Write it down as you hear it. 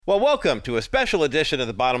Well, welcome to a special edition of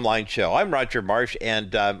the Bottom Line Show. I'm Roger Marsh,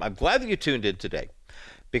 and I'm glad that you tuned in today.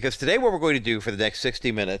 Because today what we're going to do for the next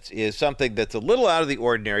 60 minutes is something that's a little out of the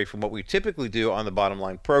ordinary from what we typically do on the Bottom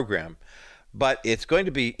Line program. But it's going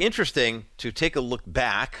to be interesting to take a look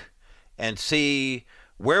back and see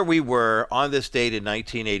where we were on this date in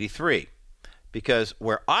 1983. Because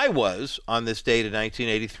where I was on this date in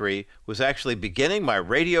 1983 was actually beginning my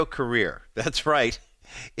radio career. That's right.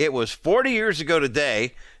 It was 40 years ago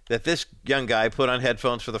today that this young guy put on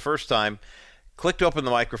headphones for the first time, clicked open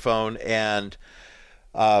the microphone, and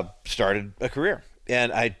started a career.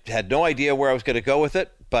 And I had no idea where I was going to go with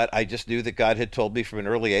it, but I just knew that God had told me from an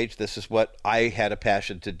early age this is what I had a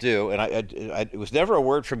passion to do. And it was never a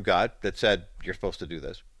word from God that said, you're supposed to do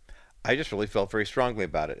this. I just really felt very strongly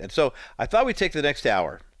about it. And so I thought we'd take the next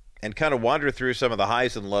hour and kind of wander through some of the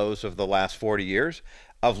highs and lows of the last 40 years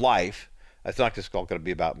of life. It's not just all going to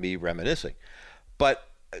be about me reminiscing, but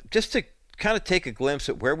just to kind of take a glimpse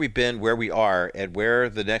at where we've been, where we are, and where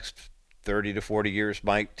the next 30 to 40 years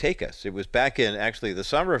might take us. It was back in actually the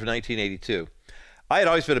summer of 1982. I had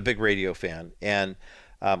always been a big radio fan, and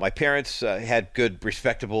my parents had good,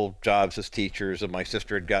 respectable jobs as teachers, and my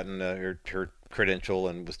sister had gotten her credential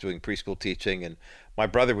and was doing preschool teaching, and my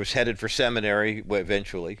brother was headed for seminary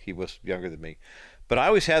eventually. He was younger than me. But I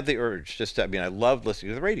always had the urge, I loved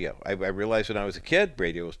listening to the radio. I realized when I was a kid,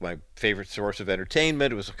 radio was my favorite source of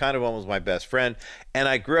entertainment. It was kind of almost my best friend. And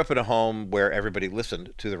I grew up in a home where everybody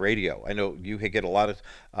listened to the radio. I know you get a lot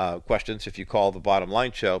of questions if you call the Bottom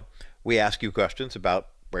Line Show. We ask you questions about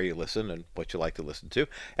where you listen and what you like to listen to.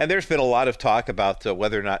 And there's been a lot of talk about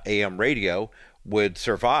whether or not AM radio would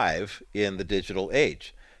survive in the digital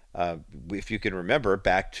age. If you can remember,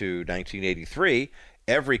 back to 1983,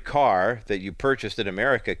 every car that you purchased in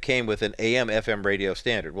America came with an AM/FM radio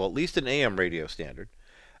standard. Well, at least an AM radio standard.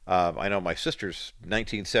 I know my sister's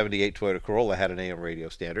 1978 Toyota Corolla had an AM radio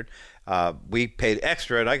standard. We paid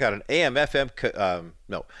extra, and I got an AM/FM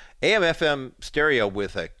stereo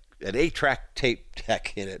with an 8-track tape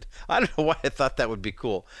deck in it. I don't know why I thought that would be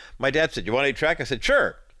cool. My dad said, "You want 8-track?" I said,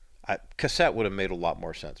 "Sure." Cassette would have made a lot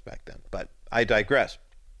more sense back then, but I digress.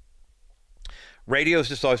 Radio has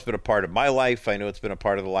just always been a part of my life. I know it's been a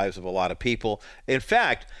part of the lives of a lot of people. In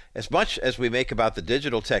fact, as much as we make about the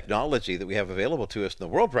digital technology that we have available to us in the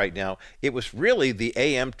world right now, it was really the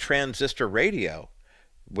AM transistor radio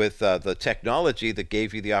with the technology that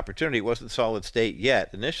gave you the opportunity. It wasn't solid state yet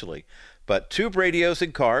initially, but tube radios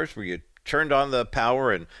in cars where you turned on the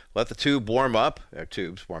power and let the tubes warm up,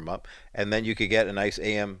 and then you could get a nice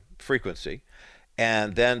AM frequency.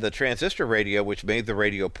 And then the transistor radio, which made the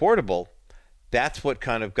radio portable, that's what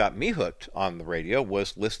kind of got me hooked on the radio,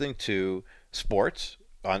 was listening to sports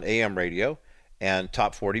on AM radio and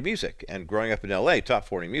top 40 music. And growing up in LA, top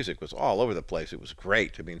 40 music was all over the place. It was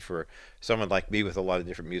great. I mean, for someone like me with a lot of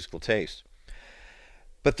different musical tastes.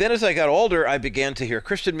 But then as I got older, I began to hear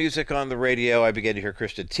Christian music on the radio. I began to hear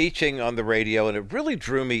Christian teaching on the radio, and it really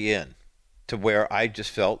drew me in to where I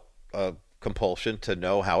just felt a compulsion to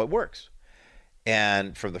know how it works.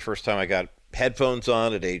 And from the first time I got headphones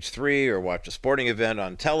on at age 3 or watch a sporting event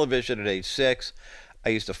on television at age 6. I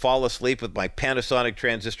used to fall asleep with my Panasonic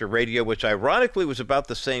transistor radio, which ironically was about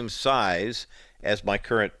the same size as my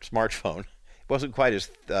current smartphone. It wasn't quite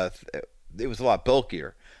as, it was a lot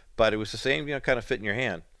bulkier, but it was the same, kind of fit in your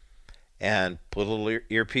hand. And put a little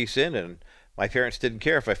earpiece in, and my parents didn't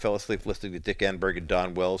care if I fell asleep listening to Dick Enberg and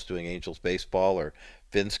Don Wells doing Angels baseball, or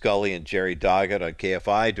Vin Scully and Jerry Doggett on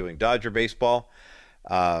KFI doing Dodger baseball.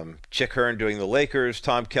 Chick Hearn doing the Lakers,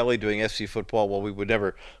 Tom Kelly doing SC football. Well, we would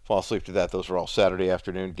never fall asleep to that. Those were all Saturday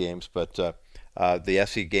afternoon games, but the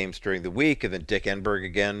SC games during the week, and then Dick Enberg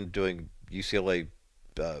again doing UCLA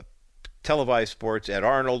televised sports, Ed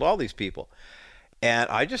Arnold, all these people. And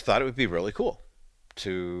I just thought it would be really cool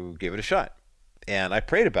to give it a shot. And I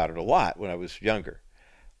prayed about it a lot when I was younger.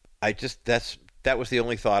 That was the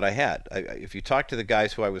only thought I had. If you talk to the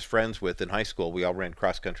guys who I was friends with in high school, we all ran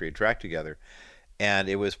cross country and track together. And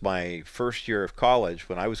it was my first year of college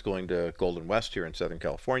when I was going to Golden West here in Southern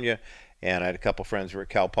California. And I had a couple friends who were at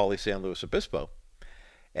Cal Poly San Luis Obispo.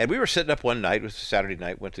 And we were sitting up one night, it was a Saturday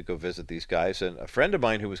night, went to go visit these guys. And a friend of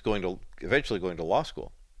mine who was eventually going to law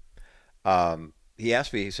school, he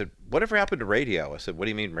asked me, he said, "Whatever happened to radio?" I said, "What do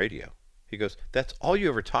you mean radio?" He goes, "That's all you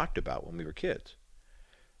ever talked about when we were kids.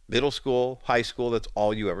 Middle school, high school, that's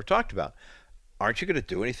all you ever talked about. Aren't you going to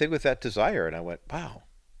do anything with that desire?" And I went, wow.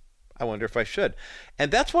 I wonder if I should. And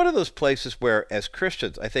that's one of those places where, as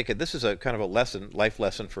Christians, I think, and this is a kind of a life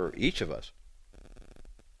lesson for each of us.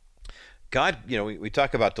 God, we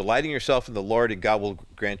talk about delighting yourself in the Lord, and God will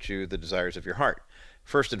grant you the desires of your heart.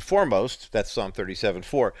 First and foremost, that's Psalm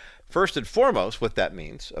 37:4. First and foremost, what that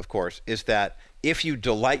means, of course, is that if you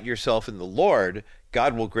delight yourself in the Lord,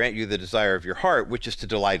 God will grant you the desire of your heart, which is to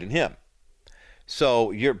delight in him.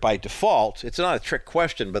 So you're by default, it's not a trick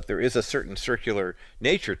question, but there is a certain circular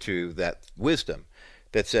nature to that wisdom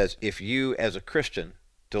that says if you as a Christian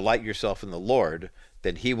delight yourself in the Lord,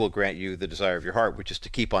 then he will grant you the desire of your heart, which is to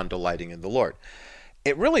keep on delighting in the Lord.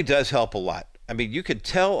 It really does help a lot. I mean, you can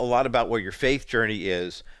tell a lot about where your faith journey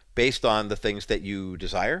is based on the things that you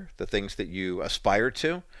desire, the things that you aspire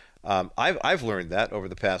to. I've learned that over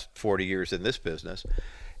the past 40 years in this business.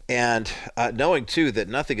 And knowing, too, that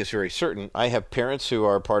nothing is very certain, I have parents who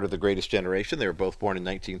are part of the greatest generation. They were both born in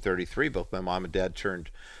 1933. Both my mom and dad turned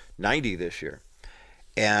 90 this year.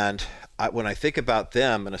 And when I think about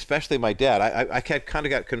them, and especially my dad, I kind of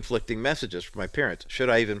got conflicting messages from my parents. Should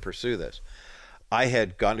I even pursue this? I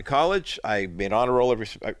had gone to college. I made honor roll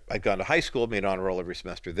I'd gone to high school, made honor roll every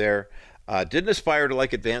semester there. Didn't aspire to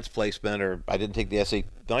like advanced placement, or I didn't take the SAT.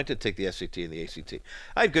 No, I did take the SAT and the ACT.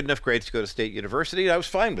 I had good enough grades to go to State University, and I was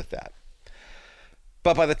fine with that.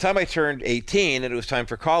 But by the time I turned 18 and it was time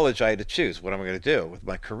for college, I had to choose what am I going to do with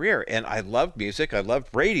my career. And I loved music, I loved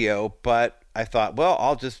radio, but I thought, well,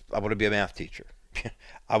 I want to be a math teacher.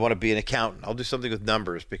 I want to be an accountant. I'll do something with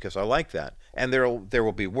numbers because I like that. And there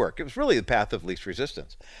will be work. It was really the path of least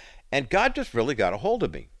resistance. And God just really got a hold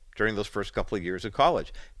of me during those first couple of years of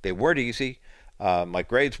college. They weren't easy. My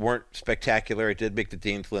grades weren't spectacular. I did make the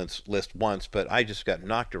dean's list once, but I just got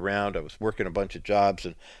knocked around. I was working a bunch of jobs,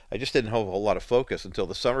 and I just didn't have a whole lot of focus until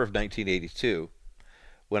the summer of 1982,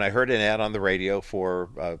 when I heard an ad on the radio for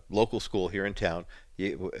a local school here in town.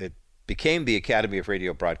 It became the Academy of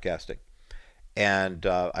Radio Broadcasting. And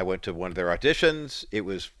I went to one of their auditions. It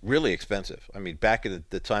was really expensive. I mean, back at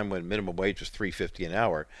the time when minimum wage was $3.50 an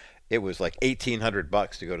hour, it was like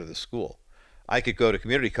 $1,800 to go to the school. I could go to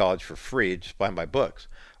community college for free, just buy my books,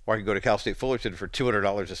 or I could go to Cal State Fullerton for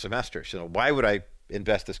 $200 a semester. So why would I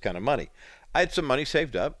invest this kind of money? I had some money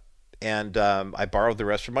saved up, and I borrowed the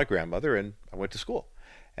rest from my grandmother, and I went to school.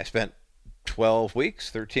 I spent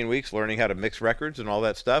 13 weeks learning how to mix records and all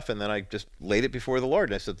that stuff, and then I just laid it before the Lord.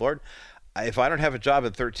 And I said, Lord, if I don't have a job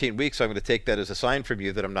in 13 weeks, I'm going to take that as a sign from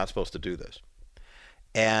you that I'm not supposed to do this.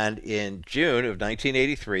 And in June of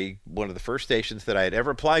 1983, one of the first stations that I had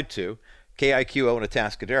ever applied to, KIQO in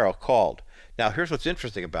Atascadero, called. Now, here's what's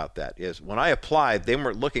interesting about that is when I applied, they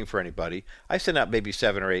weren't looking for anybody. I sent out maybe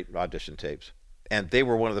 7 or 8 audition tapes. And they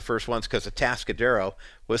were one of the first ones because Atascadero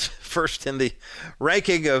was first in the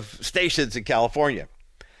ranking of stations in California.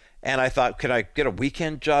 And I thought, could I get a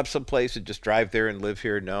weekend job someplace and just drive there and live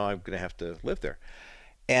here? No, I'm going to have to live there.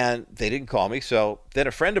 And they didn't call me. So then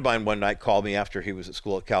a friend of mine one night called me after he was at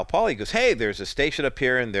school at Cal Poly. He goes, hey, there's a station up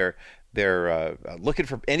here, and they're looking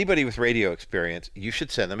for anybody with radio experience. You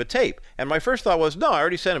should send them a tape. And my first thought was, no, I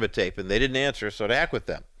already sent them a tape, and they didn't answer, so to heck with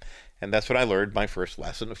them. And that's when I learned my first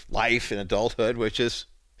lesson of life and adulthood, which is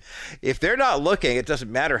if they're not looking, it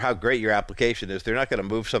doesn't matter how great your application is. They're not going to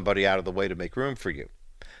move somebody out of the way to make room for you.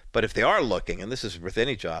 But if they are looking, and this is with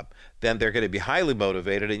any job, then they're going to be highly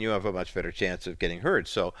motivated, and you have a much better chance of getting heard.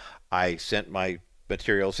 So I sent my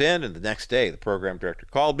materials in, and the next day the program director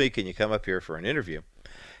called me, can you come up here for an interview?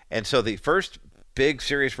 And so the first big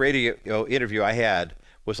serious radio interview I had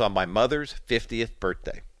was on my mother's 50th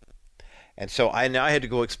birthday. And so I now had to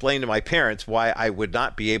go explain to my parents why I would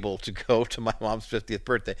not be able to go to my mom's 50th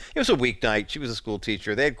birthday. It was a weeknight. She was a school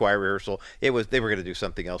teacher. They had choir rehearsal. They were going to do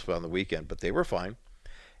something else on the weekend, but they were fine.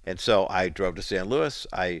 And so I drove to San Luis.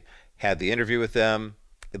 I had the interview with them.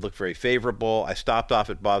 It looked very favorable. I stopped off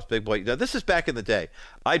at Bob's Big Boy. Now, this is back in the day.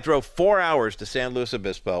 I drove 4 hours to San Luis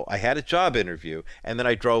Obispo. I had a job interview, and then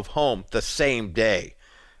I drove home the same day.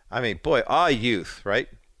 I mean, boy, youth, right?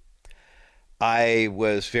 I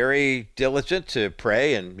was very diligent to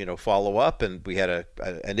pray and, follow up, and we had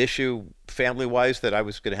an issue family-wise that I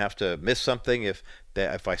was going to have to miss something if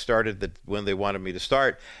I started when they wanted me to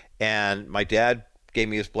start. And my dad gave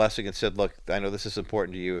me his blessing and said, look, I know this is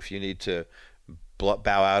important to you. If you need to bow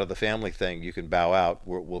out of the family thing, you can bow out.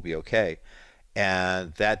 We'll be okay.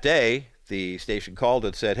 And that day, the station called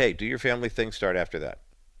and said, hey, do your family thing, start after that.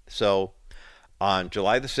 So on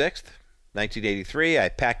July the 6th, 1983, I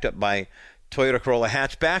packed up my Toyota Corolla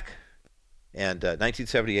hatchback, and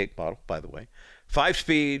 1978 model, by the way.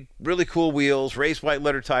 5-speed, really cool wheels, raised white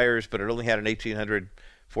letter tires, but it only had an 1800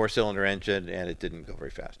 4-cylinder engine, and it didn't go very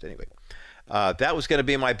fast. Anyway, that was going to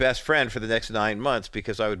be my best friend for the next 9 months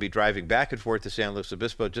because I would be driving back and forth to San Luis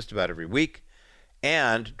Obispo just about every week,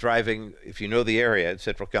 and driving, if you know the area in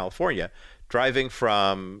Central California, driving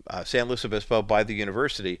from San Luis Obispo by the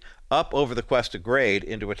university up over the Cuesta Grade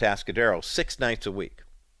into Atascadero 6 nights a week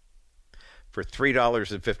for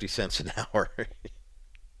 $3.50 an hour.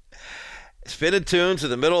 Spinning tunes in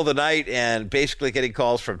the middle of the night and basically getting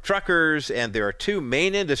calls from truckers. And there are two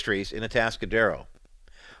main industries in Atascadero.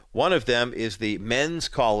 One of them is the men's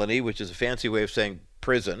colony, which is a fancy way of saying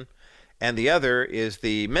prison. And the other is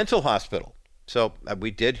the mental hospital. So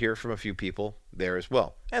we did hear from a few people there as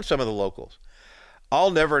well, and some of the locals.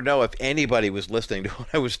 I'll never know if anybody was listening to what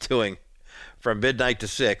I was doing from midnight to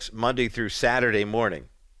 6, Monday through Saturday morning.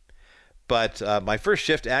 But my first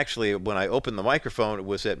shift, actually, when I opened the microphone,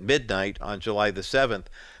 was at midnight on July the 7th.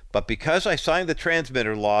 But because I signed the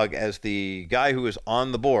transmitter log as the guy who was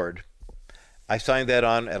on the board, I signed that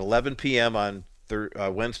on at 11 p.m. on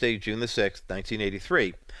Wednesday, June the 6th,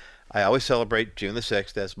 1983. I always celebrate June the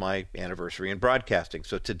 6th as my anniversary in broadcasting.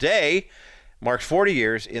 So today marks 40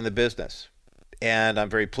 years in the business. And I'm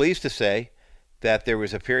very pleased to say that there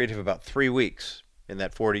was a period of about 3 weeks in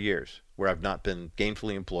that 40 years where I've not been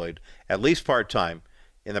gainfully employed, at least part-time,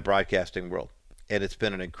 in the broadcasting world. And it's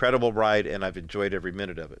been an incredible ride, and I've enjoyed every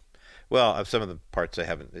minute of it. Well, of some of the parts I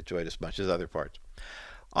haven't enjoyed as much as other parts.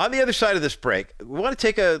 On the other side of this break, we want to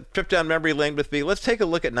take a trip down memory lane with me. Let's take a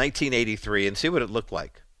look at 1983 and see what it looked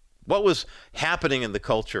like. What was happening in the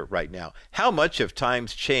culture right now? How much have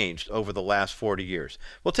times changed over the last 40 years?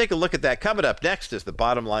 We'll take a look at that coming up next as the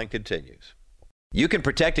bottom line continues. You can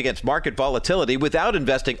protect against market volatility without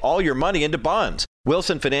investing all your money into bonds.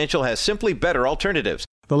 Wilson Financial has simply better alternatives.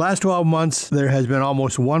 The last 12 months, there has been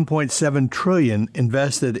almost $1.7 trillion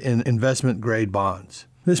invested in investment-grade bonds.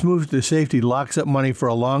 This move to safety locks up money for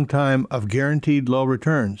a long time of guaranteed low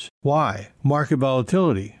returns. Why? Market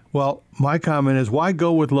volatility. Well, my comment is, why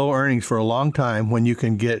go with low earnings for a long time when you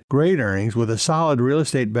can get great earnings with a solid real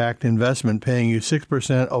estate-backed investment paying you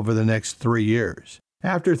 6% over the next 3 years?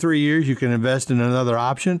 After 3 years, you can invest in another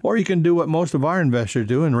option, or you can do what most of our investors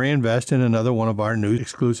do and reinvest in another one of our new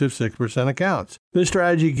exclusive 6% accounts. This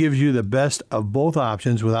strategy gives you the best of both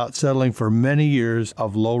options without settling for many years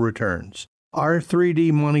of low returns. Our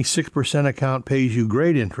 3D Money 6% account pays you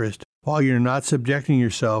great interest while you're not subjecting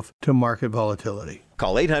yourself to market volatility.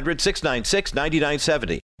 Call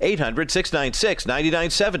 800-696-9970,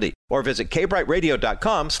 800-696-9970, or visit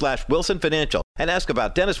kbrightradio.com/Wilson Financial and ask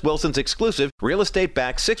about Dennis Wilson's exclusive real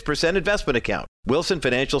estate-backed 6% investment account. Wilson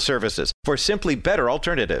Financial Services, for simply better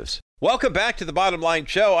alternatives. Welcome back to the Bottom Line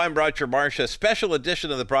Show. I'm Roger Marsh, a special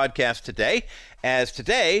edition of the broadcast today, as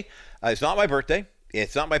today is not my birthday.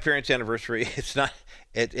 It's not my parents' anniversary. It's not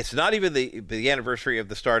even the anniversary of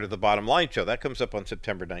the start of the Bottom Line Show. That comes up on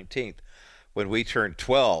September 19th. When we turn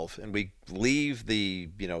 12 and we leave the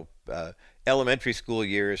elementary school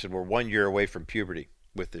years, and we're 1 year away from puberty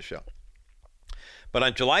with this show. But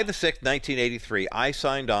on July the 6th, 1983, I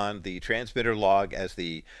signed on the transmitter log as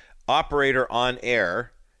the operator on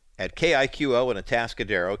air at KIQO in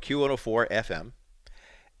Atascadero, Q104 FM,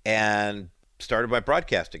 and started my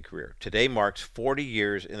broadcasting career. Today marks 40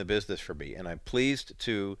 years in the business for me, and I'm pleased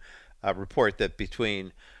to report that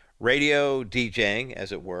between radio DJing,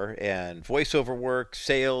 as it were, and voiceover work,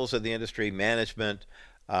 sales in the industry, management,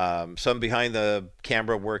 some behind the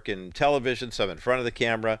camera work in television, some in front of the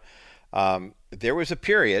camera. There was a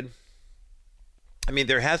period,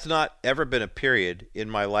 there has not ever been a period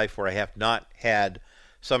in my life where I have not had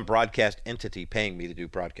some broadcast entity paying me to do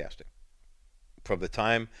broadcasting. From the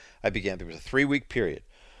time I began, there was a 3-week period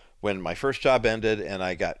when my first job ended and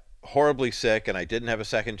I got horribly sick and I didn't have a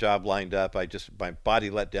second job lined up. My body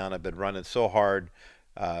let down. I've been running so hard,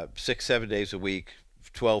 6-7 days a week,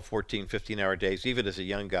 12, 14, 15-hour days. Even as a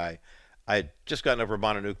young guy, I had just gotten over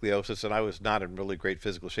mononucleosis and I was not in really great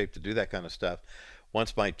physical shape to do that kind of stuff.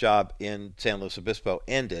 Once my job in San Luis Obispo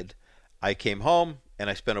ended, I came home and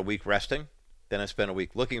I spent a week resting. Then I spent a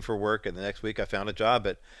week looking for work, and the next week I found a job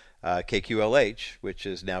at KQLH, which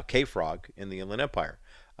is now KFrog in the Inland Empire.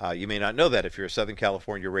 You may not know that if you're a Southern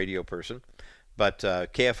California radio person, but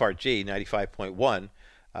KFRG 95.1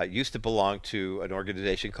 used to belong to an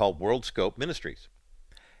organization called WorldScope Ministries.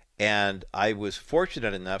 And I was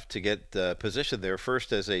fortunate enough to get the position there,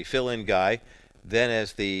 first as a fill-in guy, then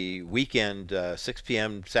as the weekend 6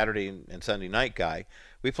 p.m. Saturday and Sunday night guy.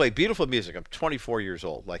 We played beautiful music. I'm 24 years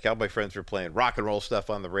old. Like all my friends were playing rock and roll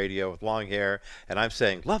stuff on the radio with long hair, and I'm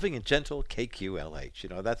saying loving and gentle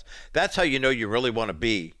KQLH. That's how you know you really want to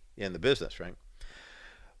be in the business, right?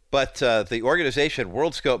 But the organization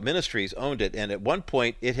WorldScope Ministries owned it, and at one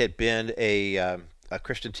point it had been a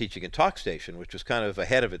Christian teaching and talk station, which was kind of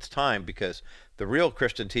ahead of its time, because the real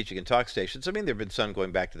Christian teaching and talk stations, there have been some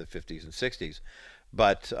going back to the 50s and 60s,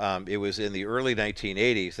 But it was in the early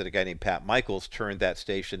 1980s that a guy named Pat Michaels turned that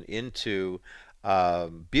station into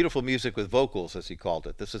beautiful music with vocals, as he called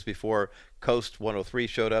it. This was before Coast 103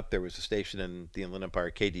 showed up. There was a station in the Inland Empire,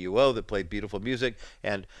 KDUO, that played beautiful music.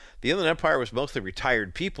 And the Inland Empire was mostly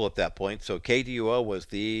retired people at that point, so KDUO was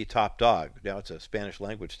the top dog. Now it's a Spanish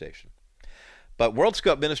language station. But World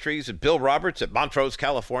Scout Ministries and Bill Roberts at Montrose,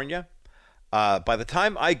 California, by the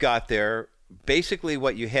time I got there, basically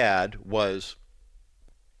what you had was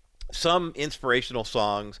some inspirational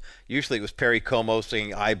songs. Usually it was Perry Como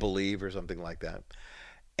singing I Believe or something like that.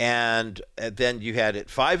 And then you had at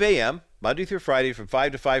 5 a.m., Monday through Friday from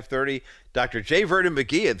 5 to 5:30, Dr. J. Vernon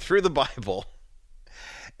McGee had Through the Bible.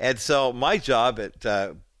 And so my job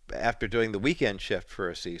after doing the weekend shift for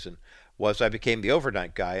a season was I became the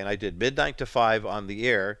overnight guy, and I did midnight to 5 on the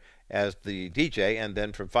air as the DJ, and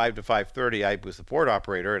then from 5 to 5:30 I was the board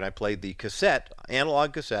operator, and I played the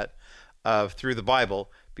analog cassette of Through the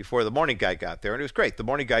Bible before the morning guy got there. And it was great. The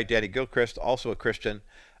morning guy, Danny Gilchrist, also a Christian,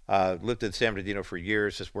 lived in San Bernardino for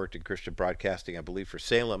years, has worked in Christian broadcasting, I believe, for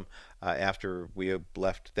Salem after we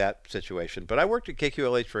left that situation. But I worked at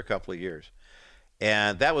KQLH for a couple of years.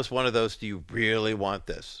 And that was one of those, do you really want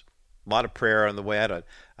this? A lot of prayer on the way out.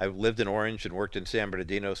 I lived in Orange and worked in San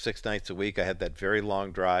Bernardino 6 nights a week. I had that very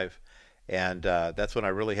long drive. And that's when I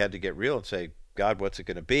really had to get real and say, God, what's it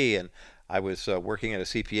going to be? And I was working at a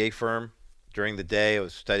CPA firm during the day. I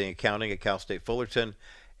was studying accounting at Cal State Fullerton.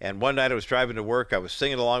 And one night I was driving to work. I was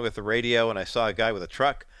singing along with the radio, and I saw a guy with a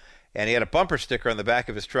truck. And he had a bumper sticker on the back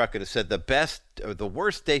of his truck, and it said, the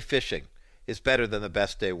worst day fishing is better than the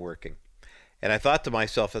best day working. And I thought to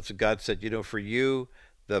myself, that's what God said, for you,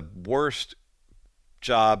 the worst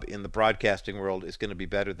job in the broadcasting world is going to be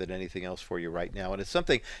better than anything else for you right now. And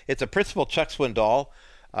it's a principle Chuck Swindoll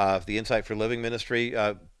of the Insight for Living Ministry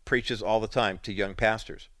preaches all the time to young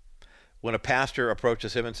pastors. When a pastor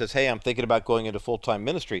approaches him and says, hey, I'm thinking about going into full-time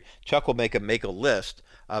ministry, Chuck will make a list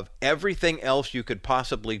of everything else you could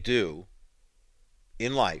possibly do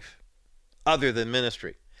in life other than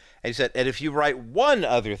ministry. And he said, and if you write one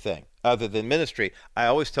other thing other than ministry, I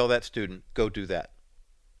always tell that student, go do that.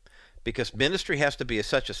 Because ministry has to be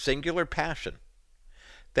such a singular passion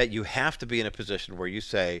that you have to be in a position where you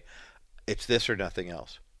say, it's this or nothing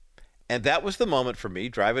else. And that was the moment for me,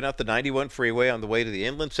 driving out the 91 freeway on the way to the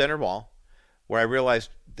Inland Center Mall, where I realized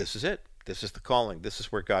this is it. This is the calling. This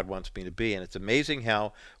is where God wants me to be. And it's amazing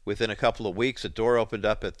how within a couple of weeks, a door opened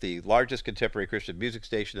up at the largest contemporary Christian music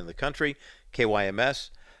station in the country, KYMS,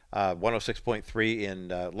 106.3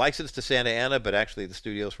 in licensed to Santa Ana, but actually the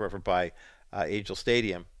studios were over by Angel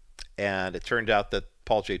Stadium. And it turned out that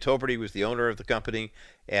Paul J. Toberty was the owner of the company,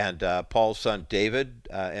 and Paul's son David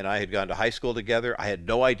and I had gone to high school together. I had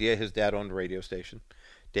no idea his dad owned a radio station.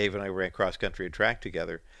 Dave and I ran cross-country and track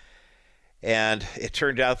together. And it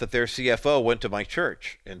turned out that their CFO went to my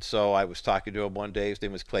church. And so I was talking to him one day. His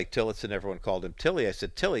name was Clay Tillotson. Everyone called him Tilly. I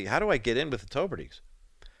said, Tilly, how do I get in with the Tobertys?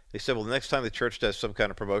 They said, well, the next time the church does some kind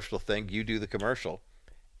of promotional thing, you do the commercial,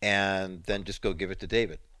 and then just go give it to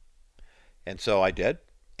David. And so I did.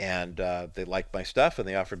 And they liked my stuff, and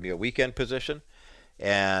they offered me a weekend position.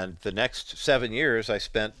 And the next 7 years I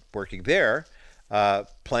spent working there,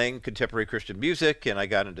 playing contemporary Christian music, and I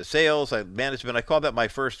got into sales, management. I call that my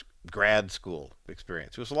first grad school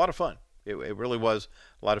experience. It was a lot of fun. It really was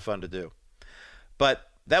a lot of fun to do. But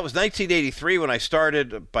that was 1983 when I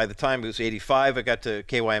started. By the time it was 85, I got to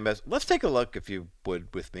KYMS. Let's take a look, if you would,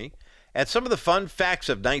 with me, at some of the fun facts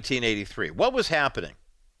of 1983. What was happening?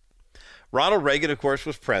 Ronald Reagan, of course,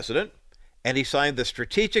 was president, and he signed the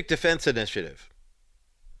Strategic Defense Initiative.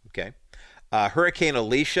 Okay. Hurricane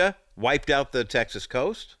Alicia wiped out the Texas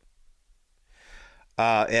coast.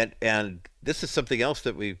 And this is something else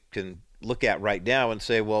that we can look at right now and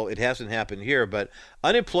say, well, it hasn't happened here, but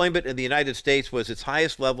unemployment in the United States was its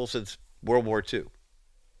highest level since World War II.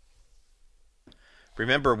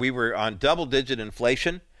 Remember, we were on double-digit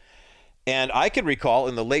inflation. And I can recall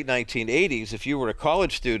in the late 1980s, if you were a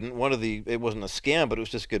college student, it wasn't a scam, but it was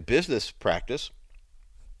just good business practice,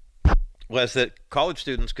 was that college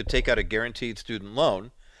students could take out a guaranteed student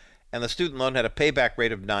loan, and the student loan had a payback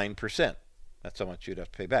rate of 9%. That's how much you'd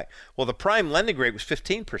have to pay back. Well, the prime lending rate was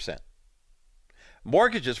 15%.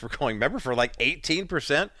 Mortgages were going, remember, for like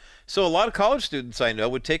 18%. So a lot of college students I know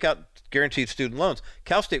would take out guaranteed student loans.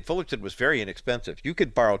 Cal State Fullerton was very inexpensive. You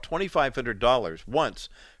could borrow $2,500 once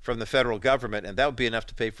from the federal government, and that would be enough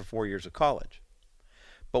to pay for 4 years of college.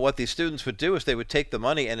 But what these students would do is they would take the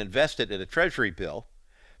money and invest it in a treasury bill,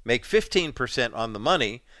 make 15% on the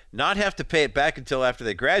money, not have to pay it back until after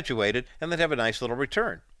they graduated, and then have a nice little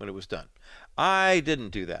return when it was done. I didn't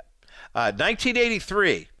do that.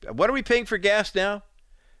 1983. What are we paying for gas now?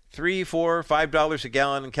 $3, $4, $5 a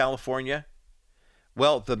gallon in California.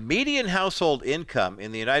 Well, the median household income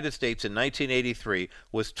in the United States in 1983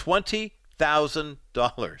 was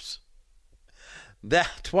 $20,000.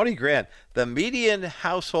 That 20 grand. The median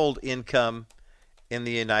household income in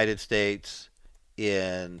the United States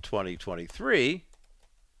in 2023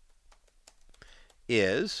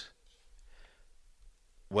 is,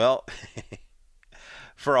 well,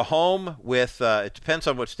 for a home with, it depends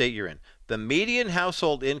on what state you're in. The median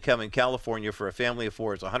household income in California for a family of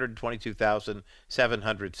four is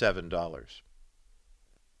 $122,707.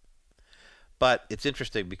 But it's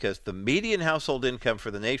interesting because the median household income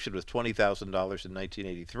for the nation was $20,000 in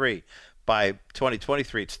 1983. By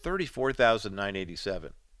 2023, it's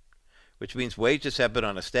 $34,987, which means wages have been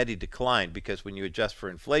on a steady decline because when you adjust for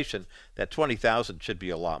inflation, that $20,000 should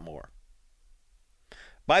be a lot more.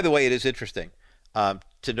 By the way, it is interesting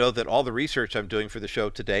to know that all the research I'm doing for the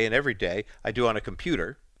show today and every day I do on a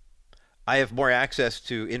computer. I have more access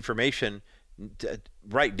to information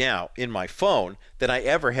right now in my phone than I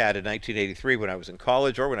ever had in 1983 when I was in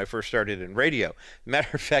college or when I first started in radio. Matter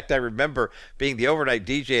of fact, I remember being the overnight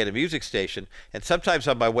DJ at a music station, and sometimes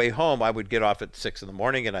on my way home I would get off at 6 in the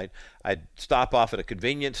morning and I'd stop off at a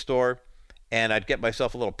convenience store and I'd get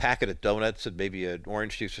myself a little packet of donuts and maybe an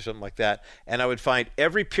orange juice or something like that, and I would find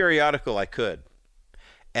every periodical I could,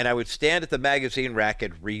 and I would stand at the magazine rack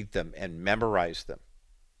and read them and memorize them.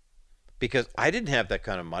 Because I didn't have that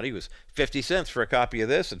kind of money. It was 50 cents for a copy of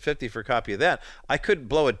this and 50 for a copy of that. I couldn't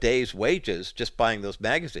blow a day's wages just buying those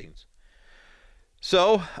magazines.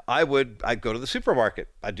 So I'd go to the supermarket.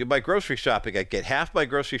 I'd do my grocery shopping. I'd get half my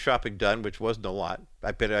grocery shopping done, which wasn't a lot.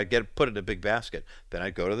 I'd put it in a big basket. Then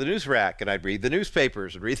I'd go to the news rack and I'd read the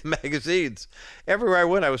newspapers and read the magazines. Everywhere I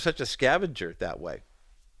went, I was such a scavenger that way.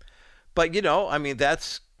 But,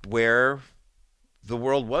 that's where the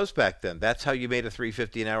world was back then. That's how you made a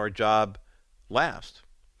 $3.50 an hour job last.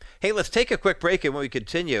 Hey, let's take a quick break, and when we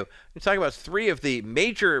continue, we'll talk about three of the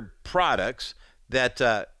major products that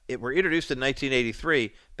were introduced in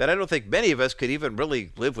 1983 that I don't think many of us could even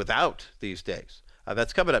really live without these days.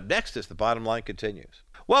 That's coming up next as The Bottom Line continues.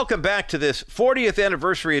 Welcome back to this 40th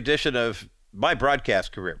anniversary edition of my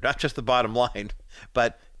broadcast career, not just The Bottom Line,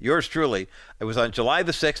 but yours truly. It was on July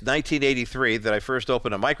the 6th, 1983, that I first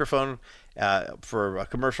opened a microphone for a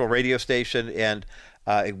commercial radio station. And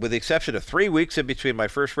with the exception of 3 weeks in between my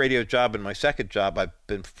first radio job and my second job, I've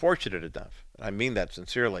been fortunate enough, and I mean that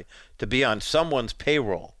sincerely, to be on someone's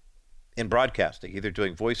payroll in broadcasting, either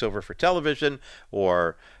doing voiceover for television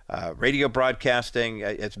or radio broadcasting.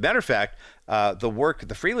 As a matter of fact,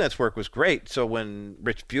 the freelance work was great. So when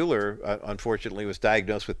Rich Bueller, unfortunately, was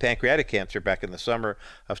diagnosed with pancreatic cancer back in the summer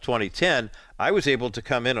of 2010, I was able to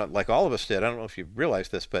come in, like all of us did. I don't know if you realize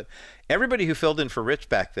this, but everybody who filled in for Rich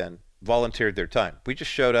back then volunteered their time. We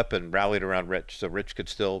just showed up and rallied around Rich so Rich could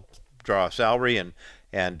still draw a salary and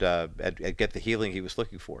get the healing he was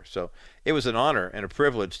looking for. So it was an honor and a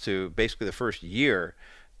privilege to basically the first year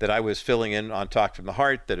that I was filling in on Talk from the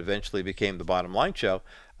Heart that eventually became the Bottom Line Show.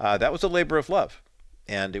 That was a labor of love,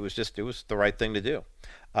 and it was the right thing to do.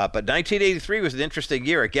 But 1983 was an interesting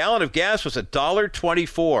year. A gallon of gas was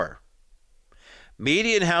 $1.24.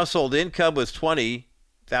 Median household income was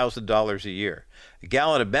 $20,000 a year. A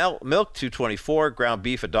gallon of milk, $2.24. Ground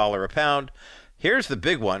beef, $1 a pound. Here's the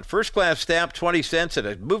big one. First class stamp, 20 cents, and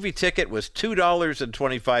a movie ticket was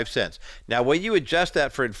 $2.25. Now, when you adjust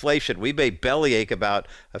that for inflation, we may bellyache about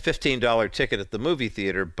a $15 ticket at the movie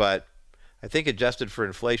theater, but I think adjusted for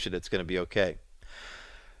inflation, it's going to be okay.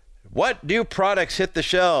 What new products hit the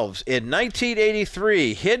shelves? In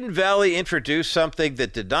 1983, Hidden Valley introduced something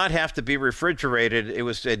that did not have to be refrigerated. It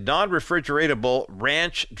was a non-refrigeratable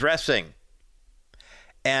ranch dressing.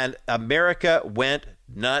 And America went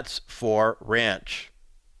nuts for ranch.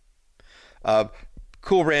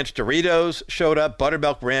 Cool Ranch Doritos showed up,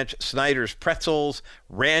 Buttermilk Ranch, Snyder's Pretzels,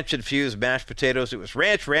 ranch-infused mashed potatoes. It was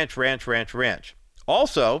ranch, ranch, ranch, ranch, ranch.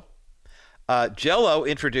 Also, Jell-O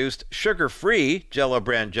introduced sugar-free Jell-O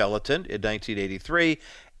brand gelatin in 1983,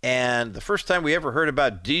 and the first time we ever heard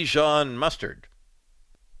about Dijon mustard,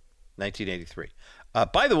 1983.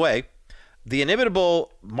 By the way, the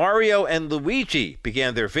inimitable Mario and Luigi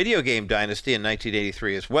began their video game dynasty in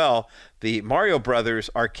 1983 as well. The Mario Brothers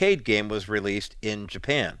arcade game was released in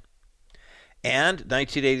Japan. And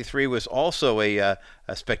 1983 was also a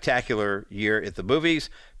spectacular year at the movies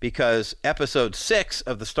because Episode 6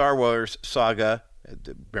 of the Star Wars saga,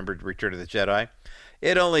 remember Return of the Jedi,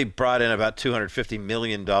 it only brought in about $250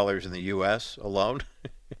 million in the U.S. alone.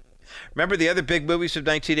 Remember the other big movies of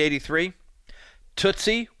 1983?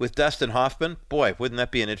 Tootsie with Dustin Hoffman. Boy, wouldn't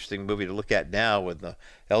that be an interesting movie to look at now in the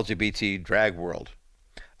LGBT drag world.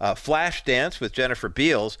 Flashdance with Jennifer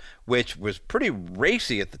Beals, which was pretty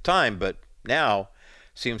racy at the time, but now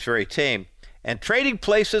seems very tame. And Trading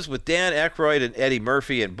Places with Dan Aykroyd and Eddie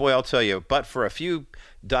Murphy. And boy, I'll tell you, but for a few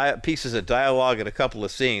pieces of dialogue and a couple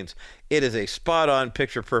of scenes, it is a spot-on,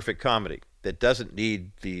 picture-perfect comedy that doesn't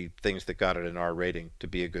need the things that got it an R rating to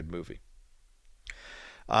be a good movie.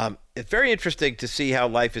 It's very interesting to see how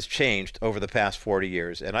life has changed over the past 40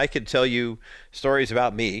 years, and I can tell you stories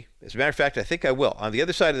about me. As a matter of fact, I think I will. On the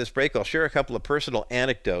other side of this break, I'll share a couple of personal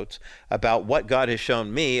anecdotes about what God has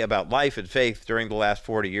shown me about life and faith during the last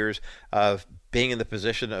 40 years of being in the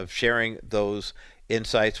position of sharing those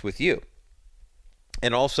insights with you.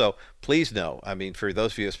 And also, please know, I mean, for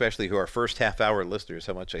those of you especially who are first half-hour listeners,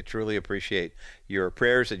 how much I truly appreciate your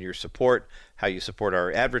prayers and your support, how you support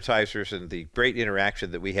our advertisers, and the great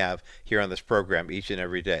interaction that we have here on this program each and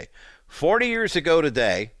every day. 40 years ago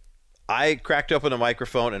today, I cracked open a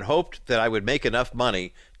microphone and hoped that I would make enough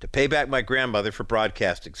money to pay back my grandmother for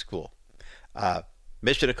broadcasting school.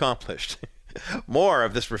 Mission accomplished. More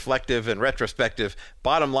of this reflective and retrospective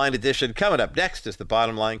Bottom Line edition coming up next as the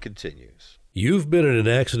Bottom Line continues. You've been in an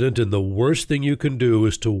accident, and the worst thing you can do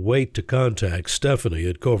is to wait to contact Stephanie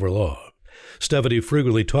at Cover Law. Stephanie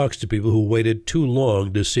frequently talks to people who waited too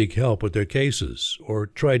long to seek help with their cases or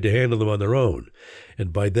tried to handle them on their own,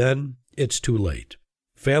 and by then, it's too late.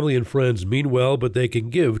 Family and friends mean well, but they can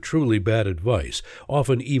give truly bad advice.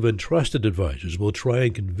 Often even trusted advisors will try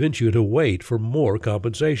and convince you to wait for more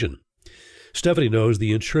compensation. Stephanie knows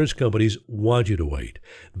the insurance companies want you to wait.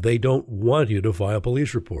 They don't want you to file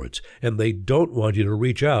police reports, and they don't want you to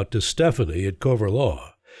reach out to Stephanie at Cover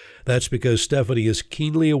Law. That's because Stephanie is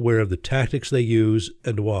keenly aware of the tactics they use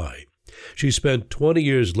and why. She spent 20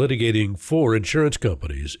 years litigating for insurance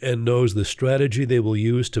companies and knows the strategy they will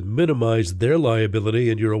use to minimize their liability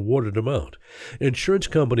and your awarded amount. Insurance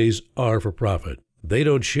companies are for profit. They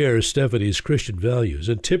don't share Stephanie's Christian values,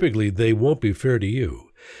 and typically they won't be fair to you.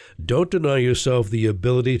 Don't deny yourself the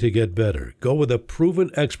ability to get better. Go with a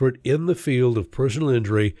proven expert in the field of personal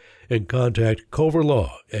injury and contact Cover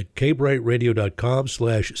Law at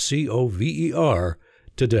kbrightradio.com/COVER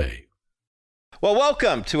today. Well,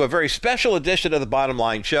 welcome to a very special edition of the Bottom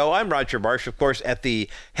Line Show. I'm Roger Marsh. Of course, at the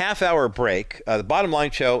half-hour break, the Bottom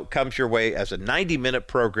Line Show comes your way as a 90-minute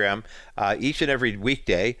program each and every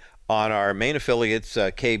weekday on our main affiliates,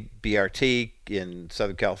 KBRT in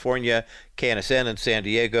Southern California, KNSN in San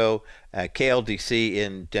Diego, KLDC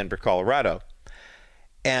in Denver, Colorado.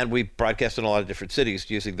 And we broadcast in a lot of different cities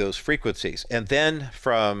using those frequencies. And then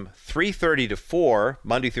from 3:30 to 4,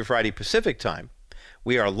 Monday through Friday Pacific time,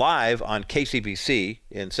 we are live on KCBC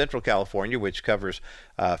in Central California, which covers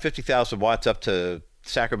 50,000 watts up to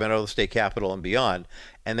Sacramento, the state capital, and beyond.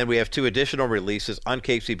 And then we have two additional releases on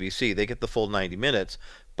KCBC. They get the full 90 minutes,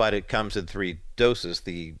 but it comes in three doses.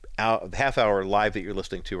 The half-hour live that you're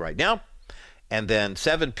listening to right now, and then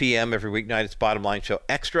 7 p.m. every weeknight, it's Bottom Line Show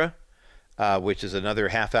Extra, which is another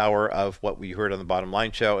half hour of what we heard on the Bottom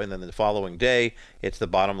Line Show, and then the following day, it's the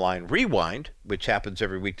Bottom Line Rewind, which happens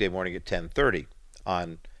every weekday morning at 10:30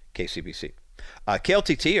 on KCBC.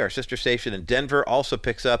 KLTT, our sister station in Denver, also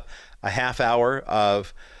picks up a half hour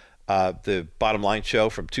of the Bottom Line Show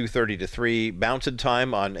from 2:30 to 3 Mountain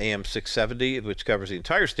Time on AM 670, which covers the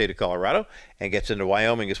entire state of Colorado and gets into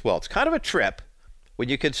Wyoming as well. It's kind of a trip when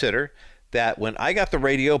you consider that when I got the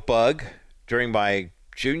radio bug during my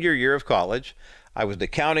junior year of college, I was an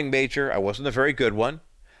accounting major. I wasn't a very good one.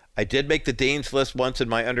 I did make the Dean's List once in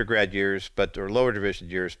my undergrad years, or lower division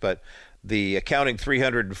years, but the accounting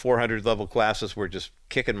 300 and 400 level classes were just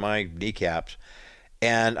kicking my kneecaps.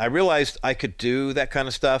 And I realized I could do that kind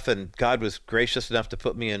of stuff, and God was gracious enough to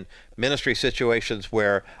put me in ministry situations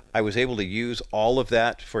where I was able to use all of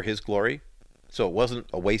that for His glory, so it wasn't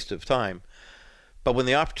a waste of time. But when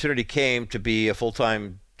the opportunity came to be a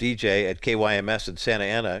full-time DJ at KYMS in Santa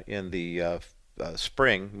Ana in the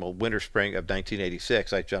winter spring of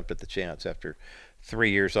 1986, I jumped at the chance after 3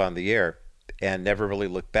 years on the air and never really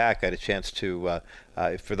looked back. I had a chance to,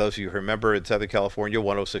 for those of you who remember, in Southern California,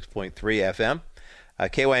 106.3 FM,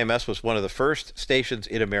 KYMS was one of the first stations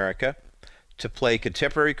in America to play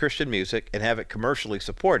contemporary Christian music and have it commercially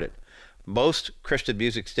supported. Most Christian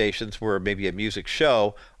music stations were maybe a music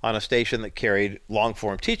show on a station that carried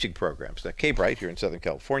long-form teaching programs. Now, K-Bright here in Southern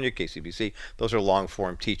California, KCBC, those are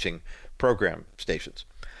long-form teaching program stations.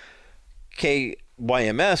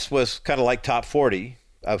 KYMS was kind of like Top 40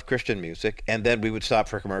 of Christian music, and then we would stop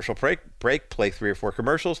for a commercial break, play 3 or 4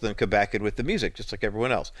 commercials, then come back in with the music, just like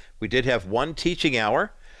everyone else. We did have one teaching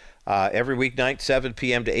hour every weeknight, 7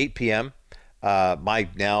 p.m. to 8 p.m., My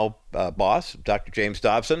now boss, Dr. James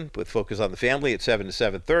Dobson, with Focus on the Family at 7 to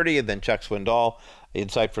 7:30, and then Chuck Swindoll,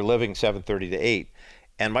 Insight for Living, 7:30 to 8.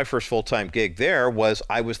 And my first full-time gig there was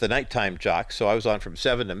I was the nighttime jock, so I was on from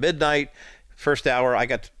 7 to midnight. First hour, I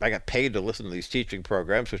got paid to listen to these teaching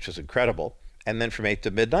programs, which was incredible. And then from 8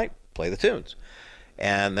 to midnight, play the tunes.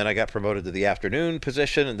 And then I got promoted to the afternoon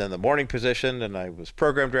position and then the morning position, and I was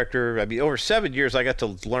program director. I mean, over 7 years, I got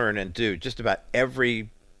to learn and do just about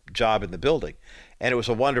every job in the building. And it was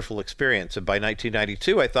a wonderful experience. And by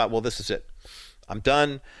 1992, I thought, well, this is it. I'm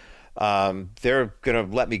done. They're going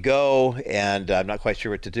to let me go, and I'm not quite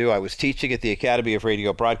sure what to do. I was teaching at the Academy of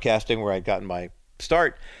Radio Broadcasting, where I'd gotten my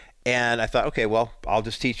start. And I thought, okay, well, I'll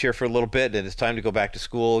just teach here for a little bit, and it's time to go back to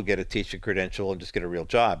school, get a teaching credential, and just get a real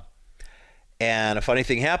job. And a funny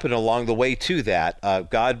thing happened along the way to that.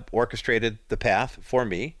 God orchestrated the path for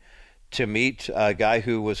me to meet a guy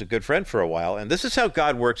who was a good friend for a while. And this is how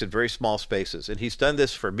God works in very small spaces. And he's done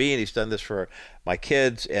this for me, and he's done this for my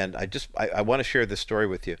kids. And I want to share this story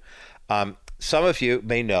with you. Some of you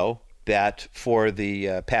may know that for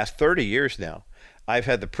the past 30 years now, I've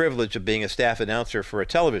had the privilege of being a staff announcer for a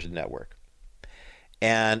television network.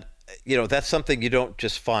 And, you know, that's something you don't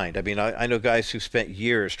just find. I mean, I know guys who spent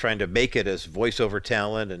years trying to make it as voiceover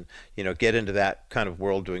talent and, you know, get into that kind of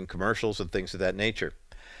world doing commercials and things of that nature.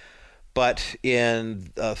 But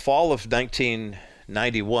in the fall of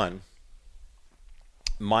 1991,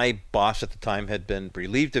 my boss at the time had been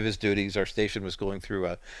relieved of his duties. Our station was going through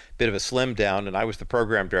a bit of a slim down, and I was the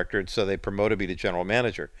program director, and so they promoted me to general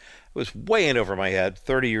manager. I was way in over my head,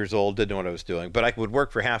 30 years old, didn't know what I was doing, but I would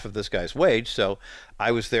work for half of this guy's wage, so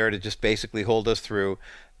I was there to just basically hold us through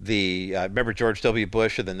the, remember George W.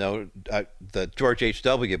 Bush and the George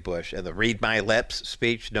H.W. Bush and the Read My Lips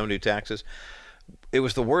speech, no new taxes. It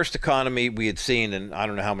was the worst economy we had seen in I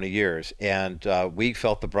don't know how many years, and we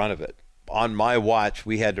felt the brunt of it. On my watch,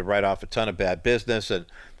 we had to write off a ton of bad business, and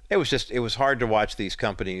it was hard to watch these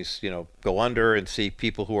companies, you know, go under and see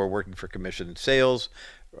people who are working for commission sales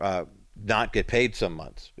not get paid some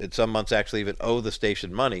months. And some months actually even owe the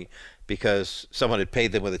station money because someone had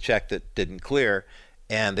paid them with a check that didn't clear,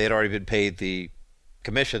 and they had already been paid the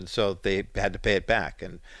commission, so they had to pay it back.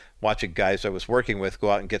 And watching guys I was working with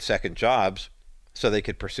go out and get second jobs so they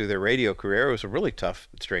could pursue their radio career was a really tough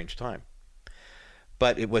and strange time.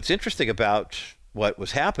 But what's interesting about what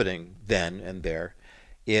was happening then and there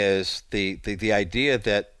is the idea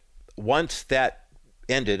that once that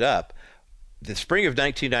ended up, the spring of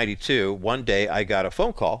 1992, one day I got a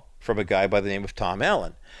phone call from a guy by the name of Tom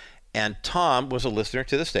Allen. And Tom was a listener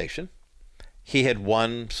to the station. He had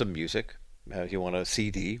won some music. He won a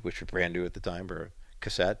CD, which was brand new at the time, or a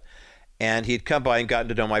cassette. And he'd come by and gotten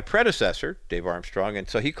to know my predecessor, Dave Armstrong. And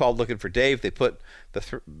so he called looking for Dave. They put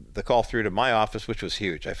the call through to my office, which was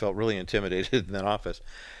huge. I felt really intimidated in that office.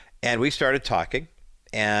 And we started talking.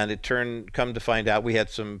 And it come to find out we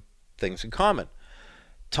had some things in common.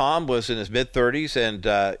 Tom was in his mid-30s,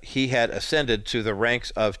 and he had ascended to the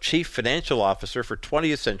ranks of Chief Financial Officer for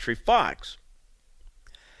 20th Century Fox.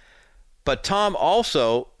 But Tom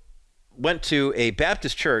also went to a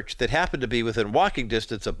Baptist church that happened to be within walking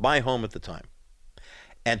distance of my home at the time.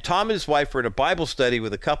 And Tom and his wife were in a Bible study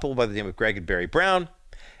with a couple by the name of Greg and Barry Brown.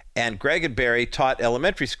 And Greg and Barry taught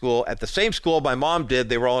elementary school at the same school my mom did.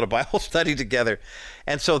 They were all in a Bible study together.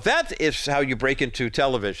 And so that is how you break into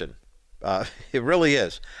television. It really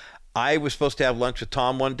is. I was supposed to have lunch with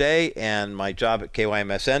Tom one day, and my job at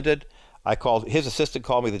KYMS ended. His assistant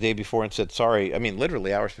called me the day before and said, sorry, I mean,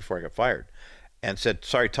 literally hours before I got fired, and said,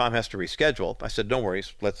 sorry, Tom has to reschedule. I said, no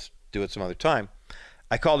worries, let's do it some other time.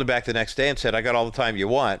 I called him back the next day and said, I got all the time you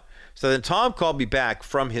want. So then Tom called me back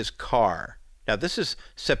from his car. Now, this is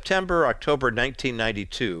September, October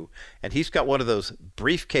 1992, and he's got one of those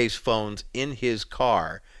briefcase phones in his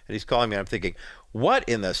car, and he's calling me, and I'm thinking, what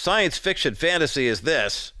in the science fiction fantasy is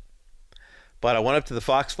this? But I went up to the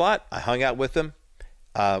Fox lot. I hung out with him.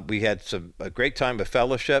 We had a great time of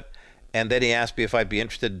fellowship. And then he asked me if I'd be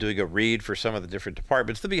interested in doing a read for some of the different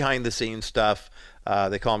departments, the behind-the-scenes stuff.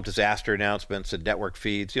 They call them disaster announcements and network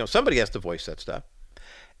feeds. You know, somebody has to voice that stuff.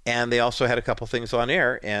 And they also had a couple things on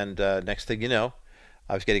air. And next thing you know,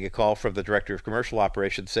 I was getting a call from the director of commercial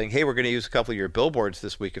operations saying, hey, we're going to use a couple of your billboards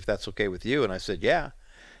this week if that's okay with you. And I said, yeah.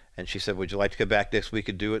 And she said, would you like to come back next week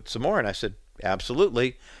and do it some more? And I said,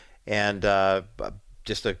 absolutely. And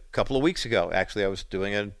just a couple of weeks ago, actually, I was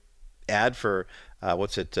doing an ad for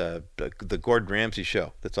the Gordon Ramsay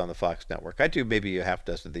show that's on the Fox network. I do maybe a half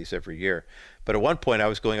dozen of these every year. But at one point, I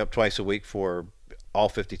was going up twice a week for all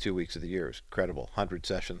 52 weeks of the year. It's incredible, 100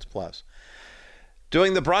 sessions plus.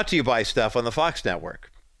 Doing the Brought to You By stuff on the Fox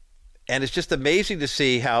network. And it's just amazing to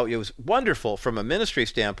see how it was wonderful from a ministry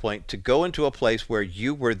standpoint to go into a place where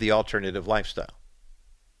you were the alternative lifestyle.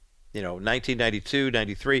 1992,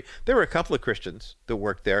 93, there were a couple of Christians that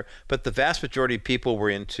worked there, but the vast majority of people were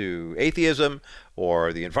into atheism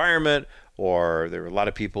or the environment, or there were a lot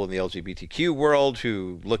of people in the LGBTQ world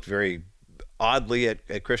who looked very oddly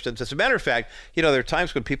at Christians. As a matter of fact, there are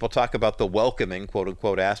times when people talk about the welcoming, quote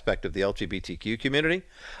unquote, aspect of the LGBTQ community.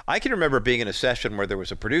 I can remember being in a session where there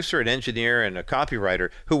was a producer, an engineer, and a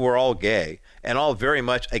copywriter who were all gay and all very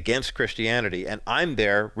much against Christianity, and I'm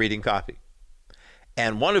there reading copy.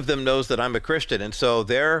 And one of them knows that I'm a Christian, and so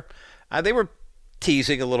they were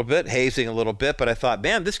teasing a little bit, hazing a little bit, but I thought,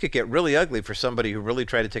 man, this could get really ugly for somebody who really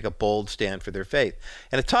tried to take a bold stand for their faith.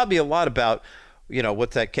 And it taught me a lot about,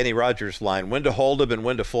 what's that Kenny Rogers line, when to hold them and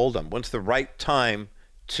when to fold them. When's the right time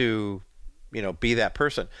to, be that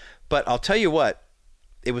person. But I'll tell you what,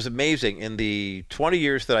 it was amazing. In the 20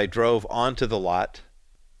 years that I drove onto the lot,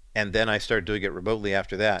 and then I started doing it remotely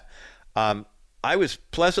after that, I was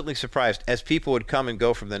pleasantly surprised as people would come and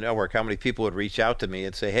go from the network, how many people would reach out to me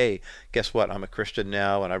and say, hey, guess what? I'm a Christian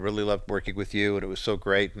now, and I really loved working with you, and it was so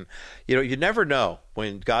great. And, you never know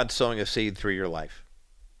when God's sowing a seed through your life,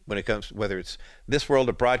 when it comes, whether it's this world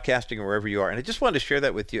of broadcasting or wherever you are. And I just wanted to share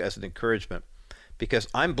that with you as an encouragement, because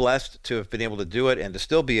I'm blessed to have been able to do it and to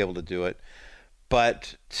still be able to do it,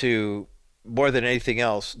 but to, more than anything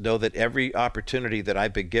else, know that every opportunity that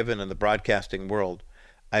I've been given in the broadcasting world,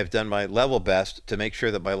 I've done my level best to make sure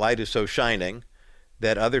that my light is so shining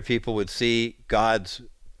that other people would see God's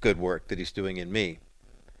good work that he's doing in me.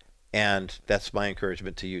 And that's my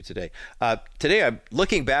encouragement to you today. Today, I'm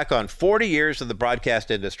looking back on 40 years of the broadcast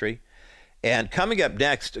industry. And coming up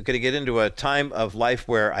next, I'm going to get into a time of life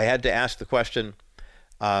where I had to ask the question,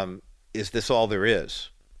 is this all there is?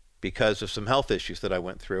 Because of some health issues that I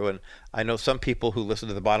went through. And I know some people who listen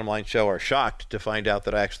to the Bottom Line Show are shocked to find out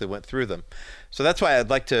that I actually went through them. So that's why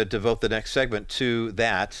I'd like to devote the next segment to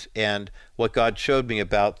that and what God showed me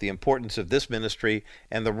about the importance of this ministry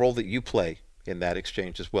and the role that you play in that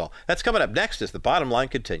exchange as well. That's coming up next as the Bottom Line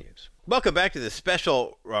continues. Welcome back to this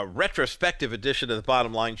special retrospective edition of the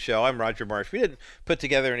Bottom Line Show. I'm Roger Marsh. We didn't put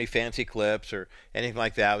together any fancy clips or anything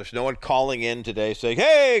like that. There's no one calling in today saying,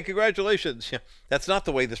 hey, congratulations. That's not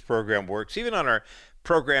the way this program works. Even on our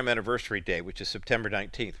program anniversary day, which is September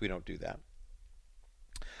 19th, we don't do that.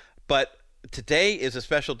 But today is a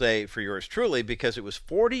special day for yours truly, because it was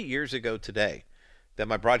 40 years ago today that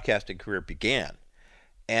my broadcasting career began.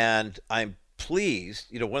 And I'm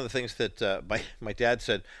pleased, one of the things that my dad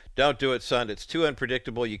said, don't do it, son. It's too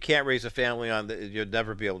unpredictable. You can't raise a family on that. You'll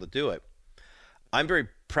never be able to do it. I'm very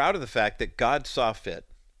proud of the fact that God saw fit,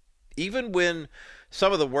 even when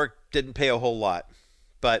some of the work didn't pay a whole lot.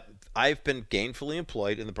 But I've been gainfully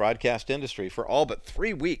employed in the broadcast industry for all but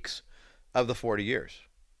 3 weeks of the 40 years.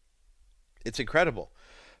 It's incredible.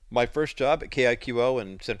 My first job at KIQO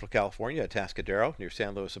in Central California, at Atascadero, near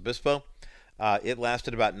San Luis Obispo, it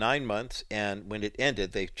lasted about 9 months, and when it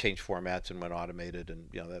ended, they changed formats and went automated, and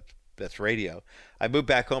that's radio. I moved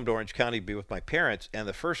back home to Orange County to be with my parents, and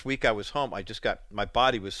the first week I was home, my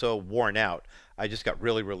body was so worn out, I just got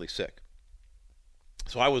really, really sick.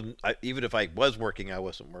 So even if I was working, I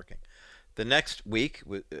wasn't working. The next week,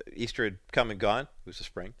 Easter had come and gone. It was the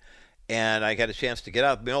spring, and I got a chance to get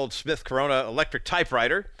out my old Smith Corona electric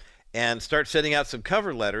typewriter and start sending out some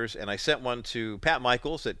cover letters. And I sent one to Pat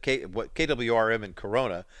Michaels at KWRM in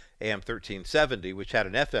Corona, AM 1370, which had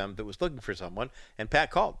an FM that was looking for someone. And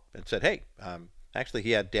Pat called and said, hey, actually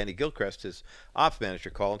he had Danny Gilchrist, his ops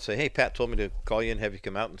manager, call and say, hey, Pat told me to call you and have you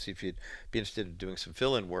come out and see if you'd be interested in doing some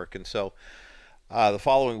fill-in work. And so the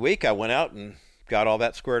following week I went out and got all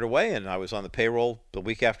that squared away, and I was on the payroll the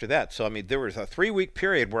week after that. So, there was a 3-week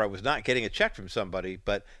period where I was not getting a check from somebody,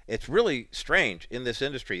 but it's really strange in this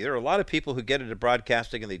industry. There are a lot of people who get into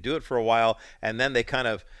broadcasting and they do it for a while, and then they kind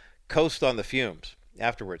of coast on the fumes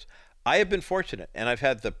afterwards. I have been fortunate, and I've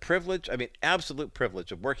had the privilege, absolute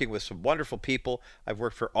privilege, of working with some wonderful people. I've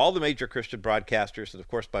worked for all the major Christian broadcasters, and of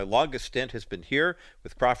course my longest stint has been here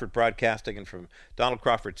with Crawford Broadcasting, and from Donald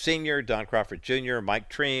Crawford Sr., Don Crawford Jr., Mike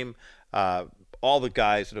Treem, all the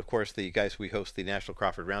guys, and of course the guys we host the National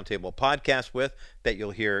Crawford Roundtable podcast with, that you'll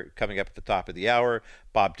hear coming up at the top of the hour.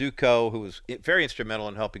 Bob Duco, who was very instrumental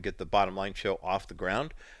in helping get the Bottom Line Show off the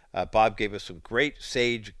ground. Bob gave us some great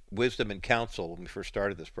sage wisdom and counsel when we first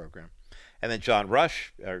started this program. And then John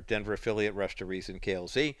Rush, our Denver affiliate, Rush to Reason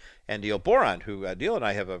KLZ, and Neil Boron, who Neil and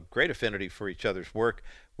I have a great affinity for each other's work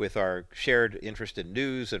with our shared interest in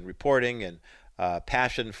news and reporting and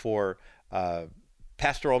passion for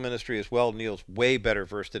pastoral ministry as well. Neil's way better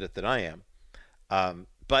versed in it than I am.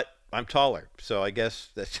 But I'm taller, so I guess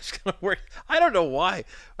that's just going to work. I don't know why.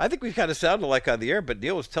 I think we kind of sounded like on the air, but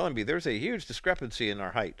Neil was telling me there's a huge discrepancy in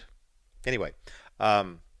our height. Anyway,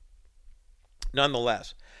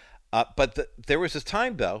 nonetheless, there was this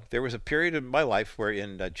time, though, there was a period in my life where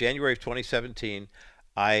in January of 2017,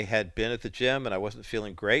 I had been at the gym and I wasn't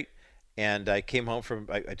feeling great. And I came home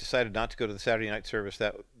I decided not to go to the Saturday night service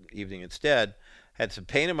that evening instead. Had some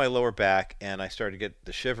pain in my lower back, and I started to get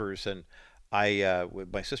the shivers. And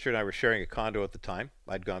my sister and I were sharing a condo at the time.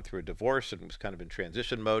 I'd gone through a divorce and was kind of in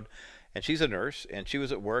transition mode. And she's a nurse, and she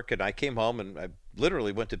was at work, and I came home, and I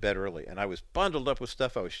literally went to bed early. And I was bundled up with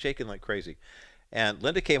stuff. I was shaking like crazy. And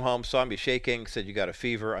Linda came home, saw me shaking, said, "You got a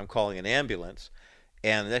fever. I'm calling an ambulance."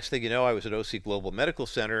 And the next thing you know, I was at OC Global Medical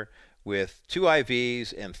Center with 2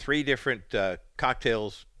 IVs and 3 different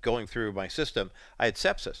cocktails going through my system. I had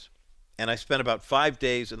sepsis. And I spent about 5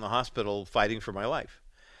 days in the hospital fighting for my life.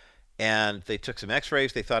 And they took some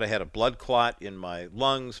x-rays. They thought I had a blood clot in my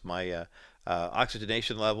lungs. My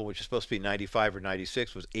oxygenation level, which is supposed to be 95 or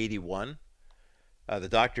 96, was 81. The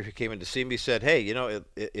doctor who came in to see me said, "Hey,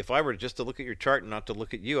 if I were just to look at your chart and not to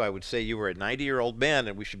look at you, I would say you were a 90-year-old man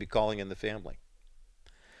and we should be calling in the family."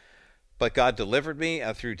 But God delivered me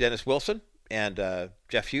through Dennis Wilson and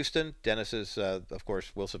Jeff Houston. Dennis is, of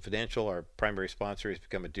course, Wilson Financial, our primary sponsor. He's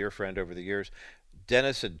become a dear friend over the years.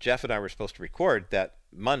 Dennis and Jeff and I were supposed to record that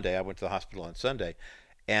Monday. I went to the hospital on Sunday.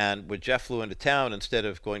 And when Jeff flew into town, instead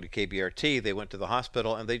of going to KBRT, they went to the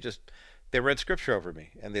hospital and they read scripture over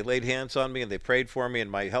me. And they laid hands on me and they prayed for me.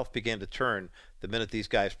 And my health began to turn the minute these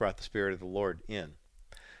guys brought the Spirit of the Lord in.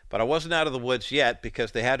 But I wasn't out of the woods yet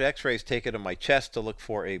because they had x-rays taken of my chest to look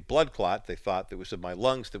for a blood clot. They thought that was in my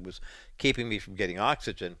lungs that was keeping me from getting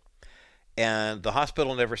oxygen. And the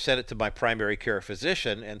hospital never sent it to my primary care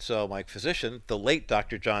physician. And so my physician, the late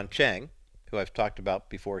Dr. John Chang, who I've talked about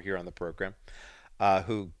before here on the program,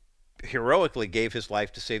 who heroically gave his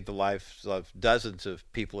life to save the lives of dozens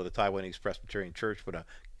of people at a Taiwanese Presbyterian church when a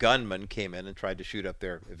gunman came in and tried to shoot up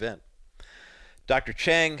their event. Dr.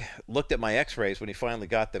 Chang looked at my x-rays when he finally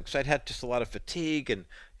got them because I'd had just a lot of fatigue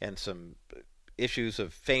and some issues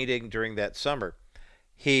of fainting during that summer.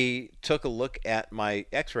 He took a look at my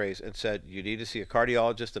x-rays and said, "You need to see a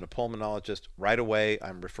cardiologist and a pulmonologist right away.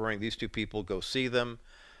 I'm referring these 2 people. Go see them.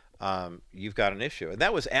 You've got an issue." And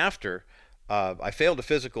that was after I failed a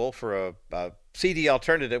physical for a CD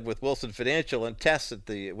alternative with Wilson Financial, and Tess at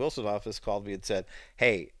the Wilson office called me and said,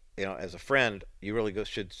 "Hey, as a friend, you really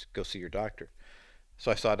should go see your doctor."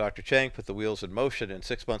 So I saw Dr. Chang, put the wheels in motion, and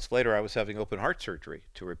 6 months later I was having open heart surgery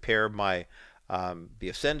to repair my the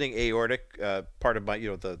ascending aortic part of my,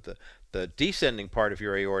 the descending part of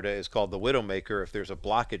your aorta is called the widowmaker. If there's a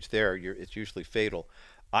blockage there, it's usually fatal.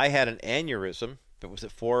 I had an aneurysm that was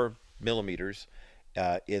at 4 millimeters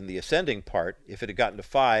in the ascending part. If it had gotten to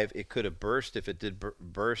 5, it could have burst. If it did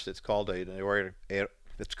burst, it's called an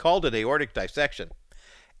aortic dissection.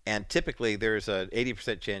 And typically there's an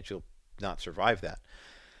 80% chance you'll not survive that.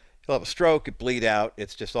 You'll have a stroke, it bleed out,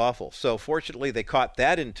 it's just awful. So fortunately they caught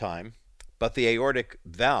that in time, but the aortic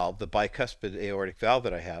valve, the bicuspid aortic valve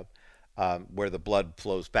that I have, where the blood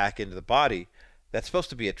flows back into the body, that's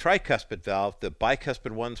supposed to be a tricuspid valve. The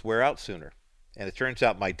bicuspid ones wear out sooner. And it turns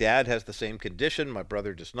out my dad has the same condition, my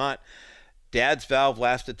brother does not. Dad's valve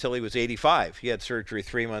lasted till he was 85. He had surgery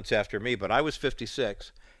 3 months after me, but I was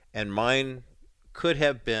 56, and mine could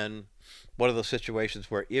have been one of those situations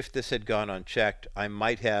where if this had gone unchecked, I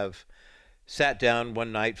might have sat down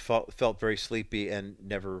one night, felt very sleepy, and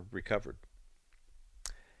never recovered.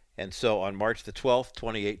 And so on March the 12th,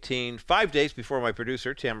 2018, 5 days before my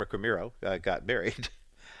producer, Tamara Camiro, got married,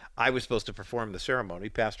 I was supposed to perform the ceremony.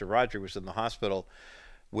 Pastor Roger was in the hospital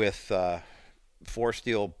with 4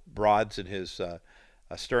 steel rods in his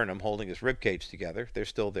sternum holding his rib cage together. They're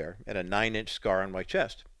still there, and a 9-inch scar on my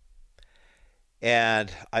chest.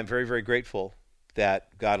 And I'm very, very grateful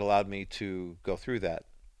that God allowed me to go through that.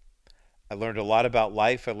 I learned a lot about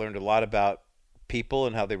life. I learned a lot about people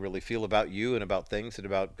and how they really feel about you and about things and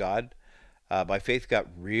about God. My faith got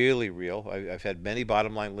really real. I've had many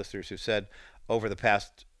bottom line listeners who said over the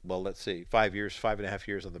past, 5.5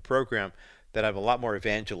 years on the program, that I'm a lot more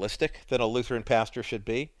evangelistic than a Lutheran pastor should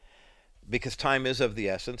be, because time is of the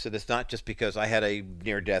essence. And it's not just because I had a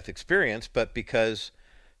near-death experience, but because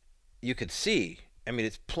you could see,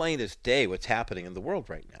 it's plain as day what's happening in the world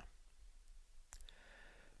right now.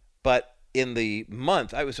 But in the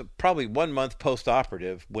month, I was probably 1 month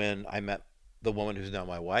post-operative when I met the woman who's now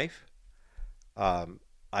my wife.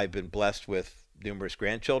 I've been blessed with numerous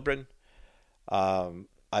grandchildren.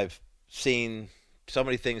 I've seen so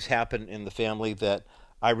many things happen in the family that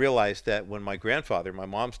I realized that when my grandfather, my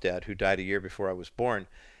mom's dad, who died a year before I was born,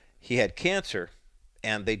 he had cancer,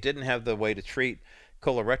 and they didn't have the way to treat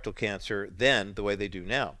colorectal cancer then the way they do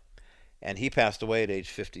now. And he passed away at age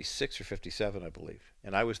 56 or 57, I believe.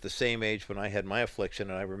 And I was the same age when I had my affliction.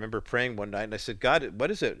 And I remember praying one night, and I said, God,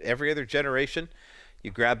 what is it? Every other generation,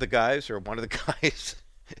 you grab the guys or one of the guys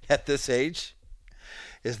at this age?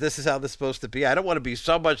 This is how this is supposed to be? I don't want to be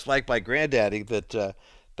so much like my granddaddy that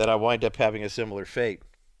I wind up having a similar fate.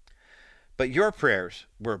 But your prayers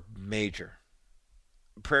were major.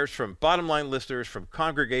 Prayers from bottom line listeners, from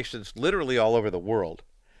congregations literally all over the world,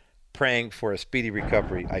 praying for a speedy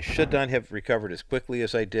recovery. I should not have recovered as quickly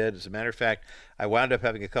as I did. As a matter of fact, I wound up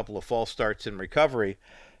having a couple of false starts in recovery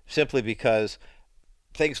simply because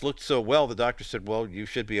things looked so well. The doctor said, well, you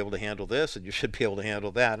should be able to handle this and you should be able to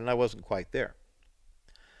handle that. And I wasn't quite there.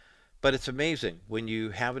 But it's amazing when you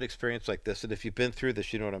have an experience like this, and if you've been through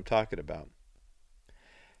this, you know what I'm talking about,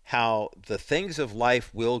 how the things of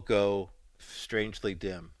life will go strangely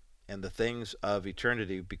dim and the things of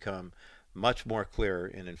eternity become much more clear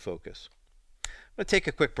and in focus. I'm going to take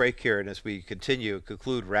a quick break here, and as we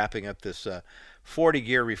conclude wrapping up this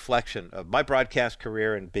 40-year reflection of my broadcast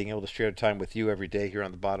career and being able to share time with you every day here on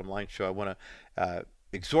the Bottom Line Show, I want to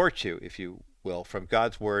exhort you, if you will, from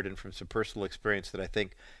God's Word and from some personal experience that I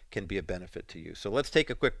think can be a benefit to you. So let's take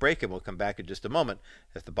a quick break, and we'll come back in just a moment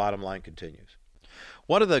as the Bottom Line continues.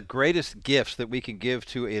 One of the greatest gifts that we can give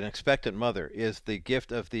to an expectant mother is the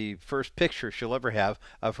gift of the first picture she'll ever have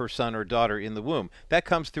of her son or daughter in the womb. That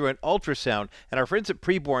comes through an ultrasound, and our friends at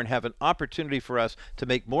Preborn have an opportunity for us to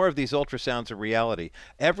make more of these ultrasounds a reality.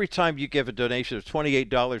 Every time you give a donation of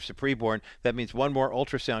 $28 to Preborn, that means one more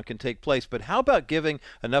ultrasound can take place. But how about giving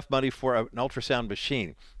enough money for an ultrasound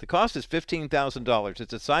machine? The cost is $15,000.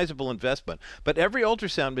 It's a sizable investment, but every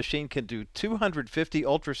ultrasound machine can do 250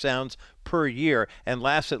 ultrasounds per year and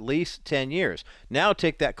lasts at least 10 years. Now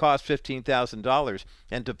take that cost, $15,000,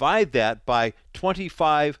 and divide that by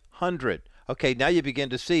 2,500. Okay, now you begin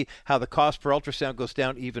to see how the cost per ultrasound goes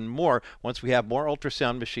down even more once we have more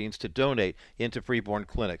ultrasound machines to donate into Preborn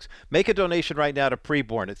clinics. Make a donation right now to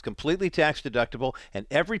Preborn. It's completely tax deductible, and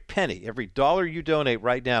every penny, every dollar you donate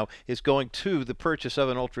right now is going to the purchase of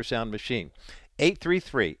an ultrasound machine.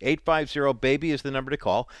 833-850-BABY is the number to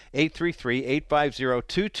call,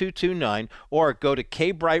 833-850-2229, or go to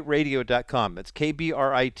kbrightradio.com. That's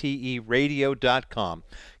K-B-R-I-T-E radio.com.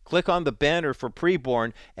 Click on the banner for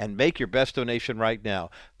Preborn and make your best donation right now.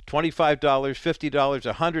 $25,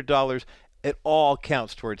 $50, $100, it all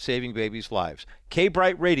counts towards saving babies' lives.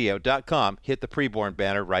 kbrightradio.com. Hit the Preborn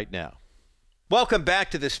banner right now. Welcome back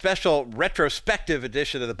to this special retrospective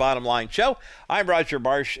edition of the Bottom Line Show. I'm Roger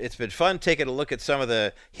Marsh. It's been fun taking a look at some of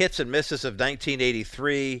the hits and misses of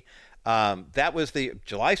 1983. That was the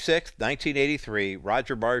July 6th, 1983.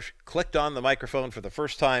 Roger Marsh clicked on the microphone for the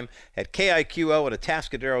first time at KIQO in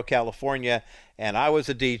Atascadero, California, and I was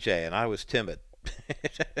a DJ, and I was timid.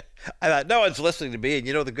 I thought, no one's listening to me, and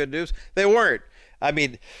you know the good news? They weren't. I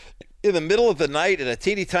mean, in the middle of the night in a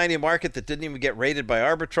teeny tiny market that didn't even get rated by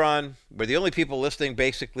Arbitron, where the only people listening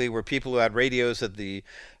basically were people who had radios at the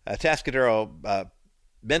Atascadero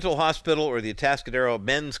Mental Hospital or the Atascadero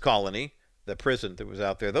Men's Colony, the prison that was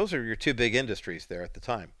out there. Those are your two big industries there at the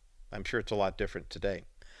time. I'm sure it's a lot different today.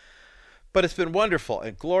 But it's been wonderful,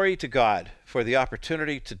 and glory to God for the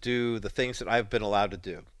opportunity to do the things that I've been allowed to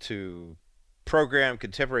do, to program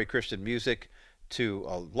contemporary Christian music to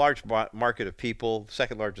a large market of people,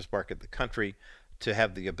 second largest market in the country, to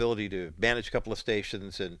have the ability to manage a couple of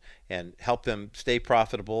stations and help them stay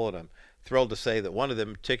profitable. And I'm thrilled to say that one of them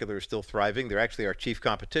in particular is still thriving. They're actually our chief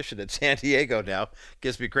competition in San Diego now.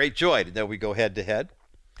 Gives me great joy to know we go head to head.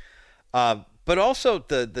 But also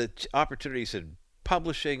the opportunities in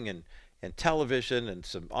publishing and television and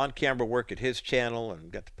some on-camera work at his channel,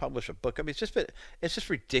 and got to publish a book. I mean, it's just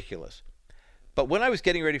ridiculous. But when I was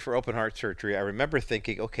getting ready for open heart surgery, I remember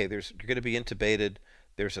thinking, okay, you're going to be intubated.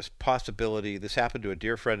 There's a possibility. This happened to a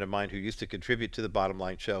dear friend of mine who used to contribute to the Bottom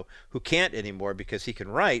Line Show, who can't anymore because he can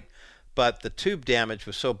write, but the tube damage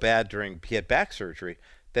was so bad he had back surgery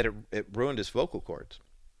that it ruined his vocal cords.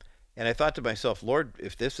 And I thought to myself, Lord,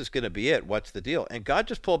 if this is going to be it, what's the deal? And God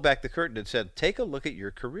just pulled back the curtain and said, take a look at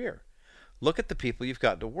your career. Look at the people you've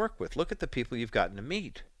gotten to work with. Look at the people you've gotten to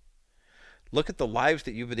meet. Look at the lives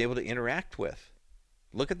that you've been able to interact with.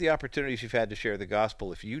 Look at the opportunities you've had to share the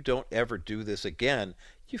gospel. If you don't ever do this again,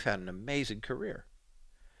 you've had an amazing career.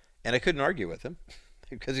 And I couldn't argue with him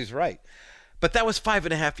because he's right. But that was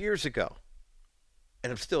 5.5 years ago.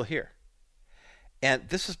 And I'm still here. And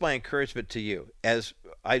this is my encouragement to you. As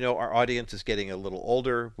I know our audience is getting a little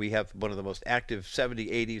older, we have one of the most active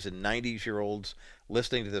 70s, 80s, and 90s-year-olds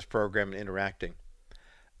listening to this program and interacting.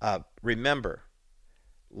 Remember,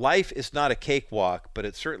 Life is not a cakewalk, but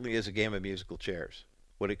it certainly is a game of musical chairs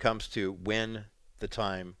when it comes to when the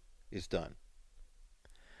time is done.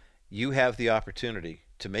 You have the opportunity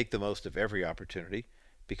to make the most of every opportunity,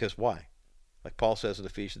 because why? Like Paul says in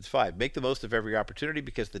Ephesians 5, make the most of every opportunity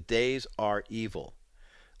because the days are evil.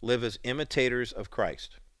 Live as imitators of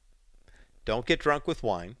Christ. Don't get drunk with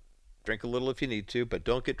wine. Drink a little if you need to, but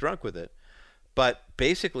don't get drunk with it. But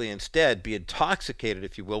basically, instead, be intoxicated,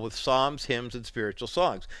 if you will, with psalms, hymns, and spiritual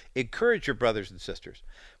songs. Encourage your brothers and sisters.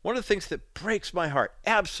 One of the things that breaks my heart,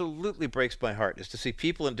 absolutely breaks my heart, is to see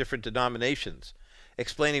people in different denominations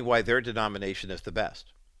explaining why their denomination is the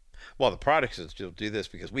best. Well, the Protestants will do this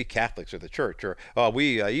because we Catholics are the church, or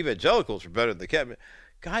we evangelicals are better than the Catholics.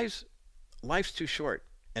 Guys, life's too short.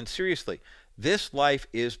 And seriously, this life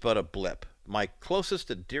is but a blip. My closest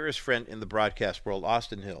and dearest friend in the broadcast world,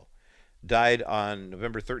 Austin Hill, died on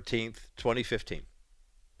November 13th, 2015.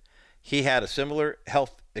 He had a similar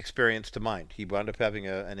health experience to mine. He wound up having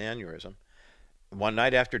an aneurysm. One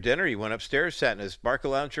night after dinner, he went upstairs, sat in his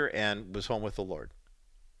Barcalounger, and was home with the Lord.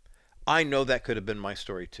 I know that could have been my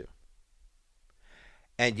story too.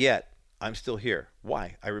 And yet, I'm still here.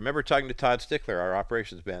 Why? I remember talking to Todd Stickler, our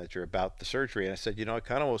operations manager, about the surgery, and I said, I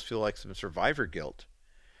kind of almost feel like some survivor guilt.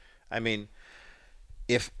 I mean,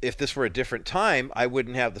 if this were a different time, I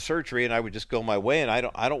wouldn't have the surgery and I would just go my way, and I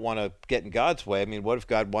don't want to get in God's way. I mean, what if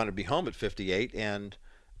God wanted to be home at 58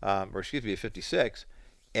 at 56,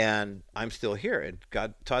 and I'm still here?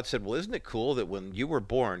 And Todd said, well, isn't it cool that when you were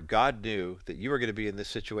born, God knew that you were going to be in this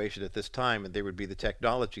situation at this time, and there would be the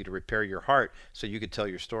technology to repair your heart so you could tell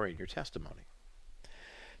your story and your testimony.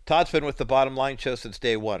 Todd's been with the Bottom Line Show since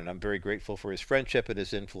day one, and I'm very grateful for his friendship and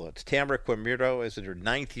his influence. Tamara Quimiro is in her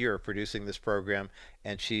 9th year of producing this program,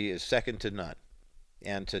 and she is second to none.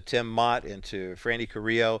 And to Tim Mott and to Franny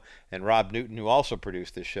Carrillo and Rob Newton, who also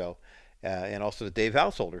produced this show, and also to Dave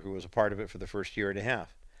Householder, who was a part of it for the first year and a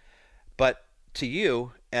half. But to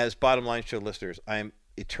you, as Bottom Line Show listeners, I am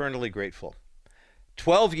eternally grateful.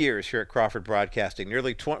 12 years here at Crawford Broadcasting,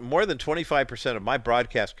 nearly more than 25% of my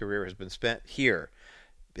broadcast career has been spent here,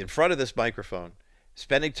 in front of this microphone,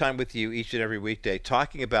 spending time with you each and every weekday,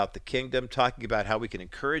 talking about the kingdom, talking about how we can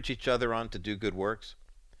encourage each other on to do good works.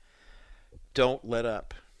 Don't let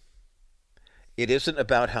up. It isn't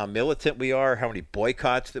about how militant we are, how many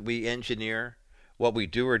boycotts that we engineer. What we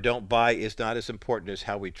do or don't buy is not as important as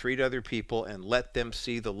how we treat other people and let them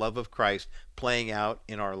see the love of Christ playing out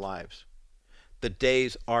in our lives. The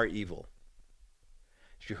days are evil.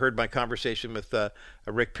 If you heard my conversation with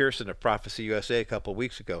Rick Pearson of Prophecy USA a couple of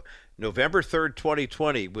weeks ago, November 3rd,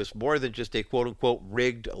 2020 was more than just a quote-unquote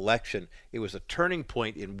rigged election. It was a turning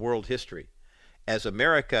point in world history as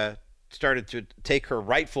America started to take her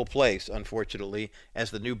rightful place, unfortunately,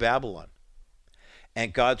 as the new Babylon.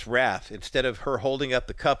 And God's wrath, instead of her holding up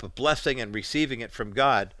the cup of blessing and receiving it from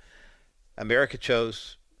God, America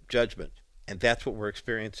chose judgment. And that's what we're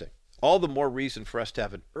experiencing. All the more reason for us to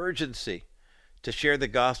have an urgency to share the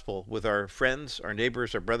gospel with our friends, our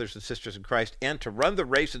neighbors, our brothers and sisters in Christ, and to run the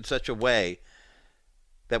race in such a way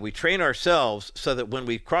that we train ourselves so that when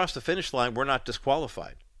we cross the finish line, we're not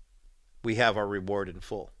disqualified. We have our reward in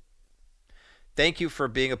full. Thank you for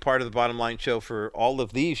being a part of the Bottom Line Show for all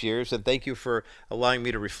of these years, and thank you for allowing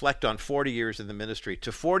me to reflect on 40 years in the ministry,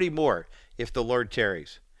 to 40 more if the Lord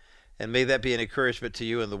tarries. And may that be an encouragement to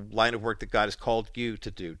you in the line of work that God has called you to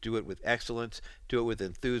do. Do it with excellence, do it with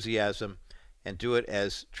enthusiasm, and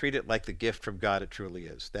treat it like the gift from God it truly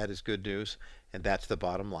is. That is good news, and that's the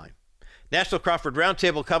bottom line. National Crawford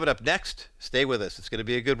Roundtable coming up next. Stay with us. It's going to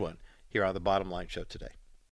be a good one here on the Bottom Line Show today.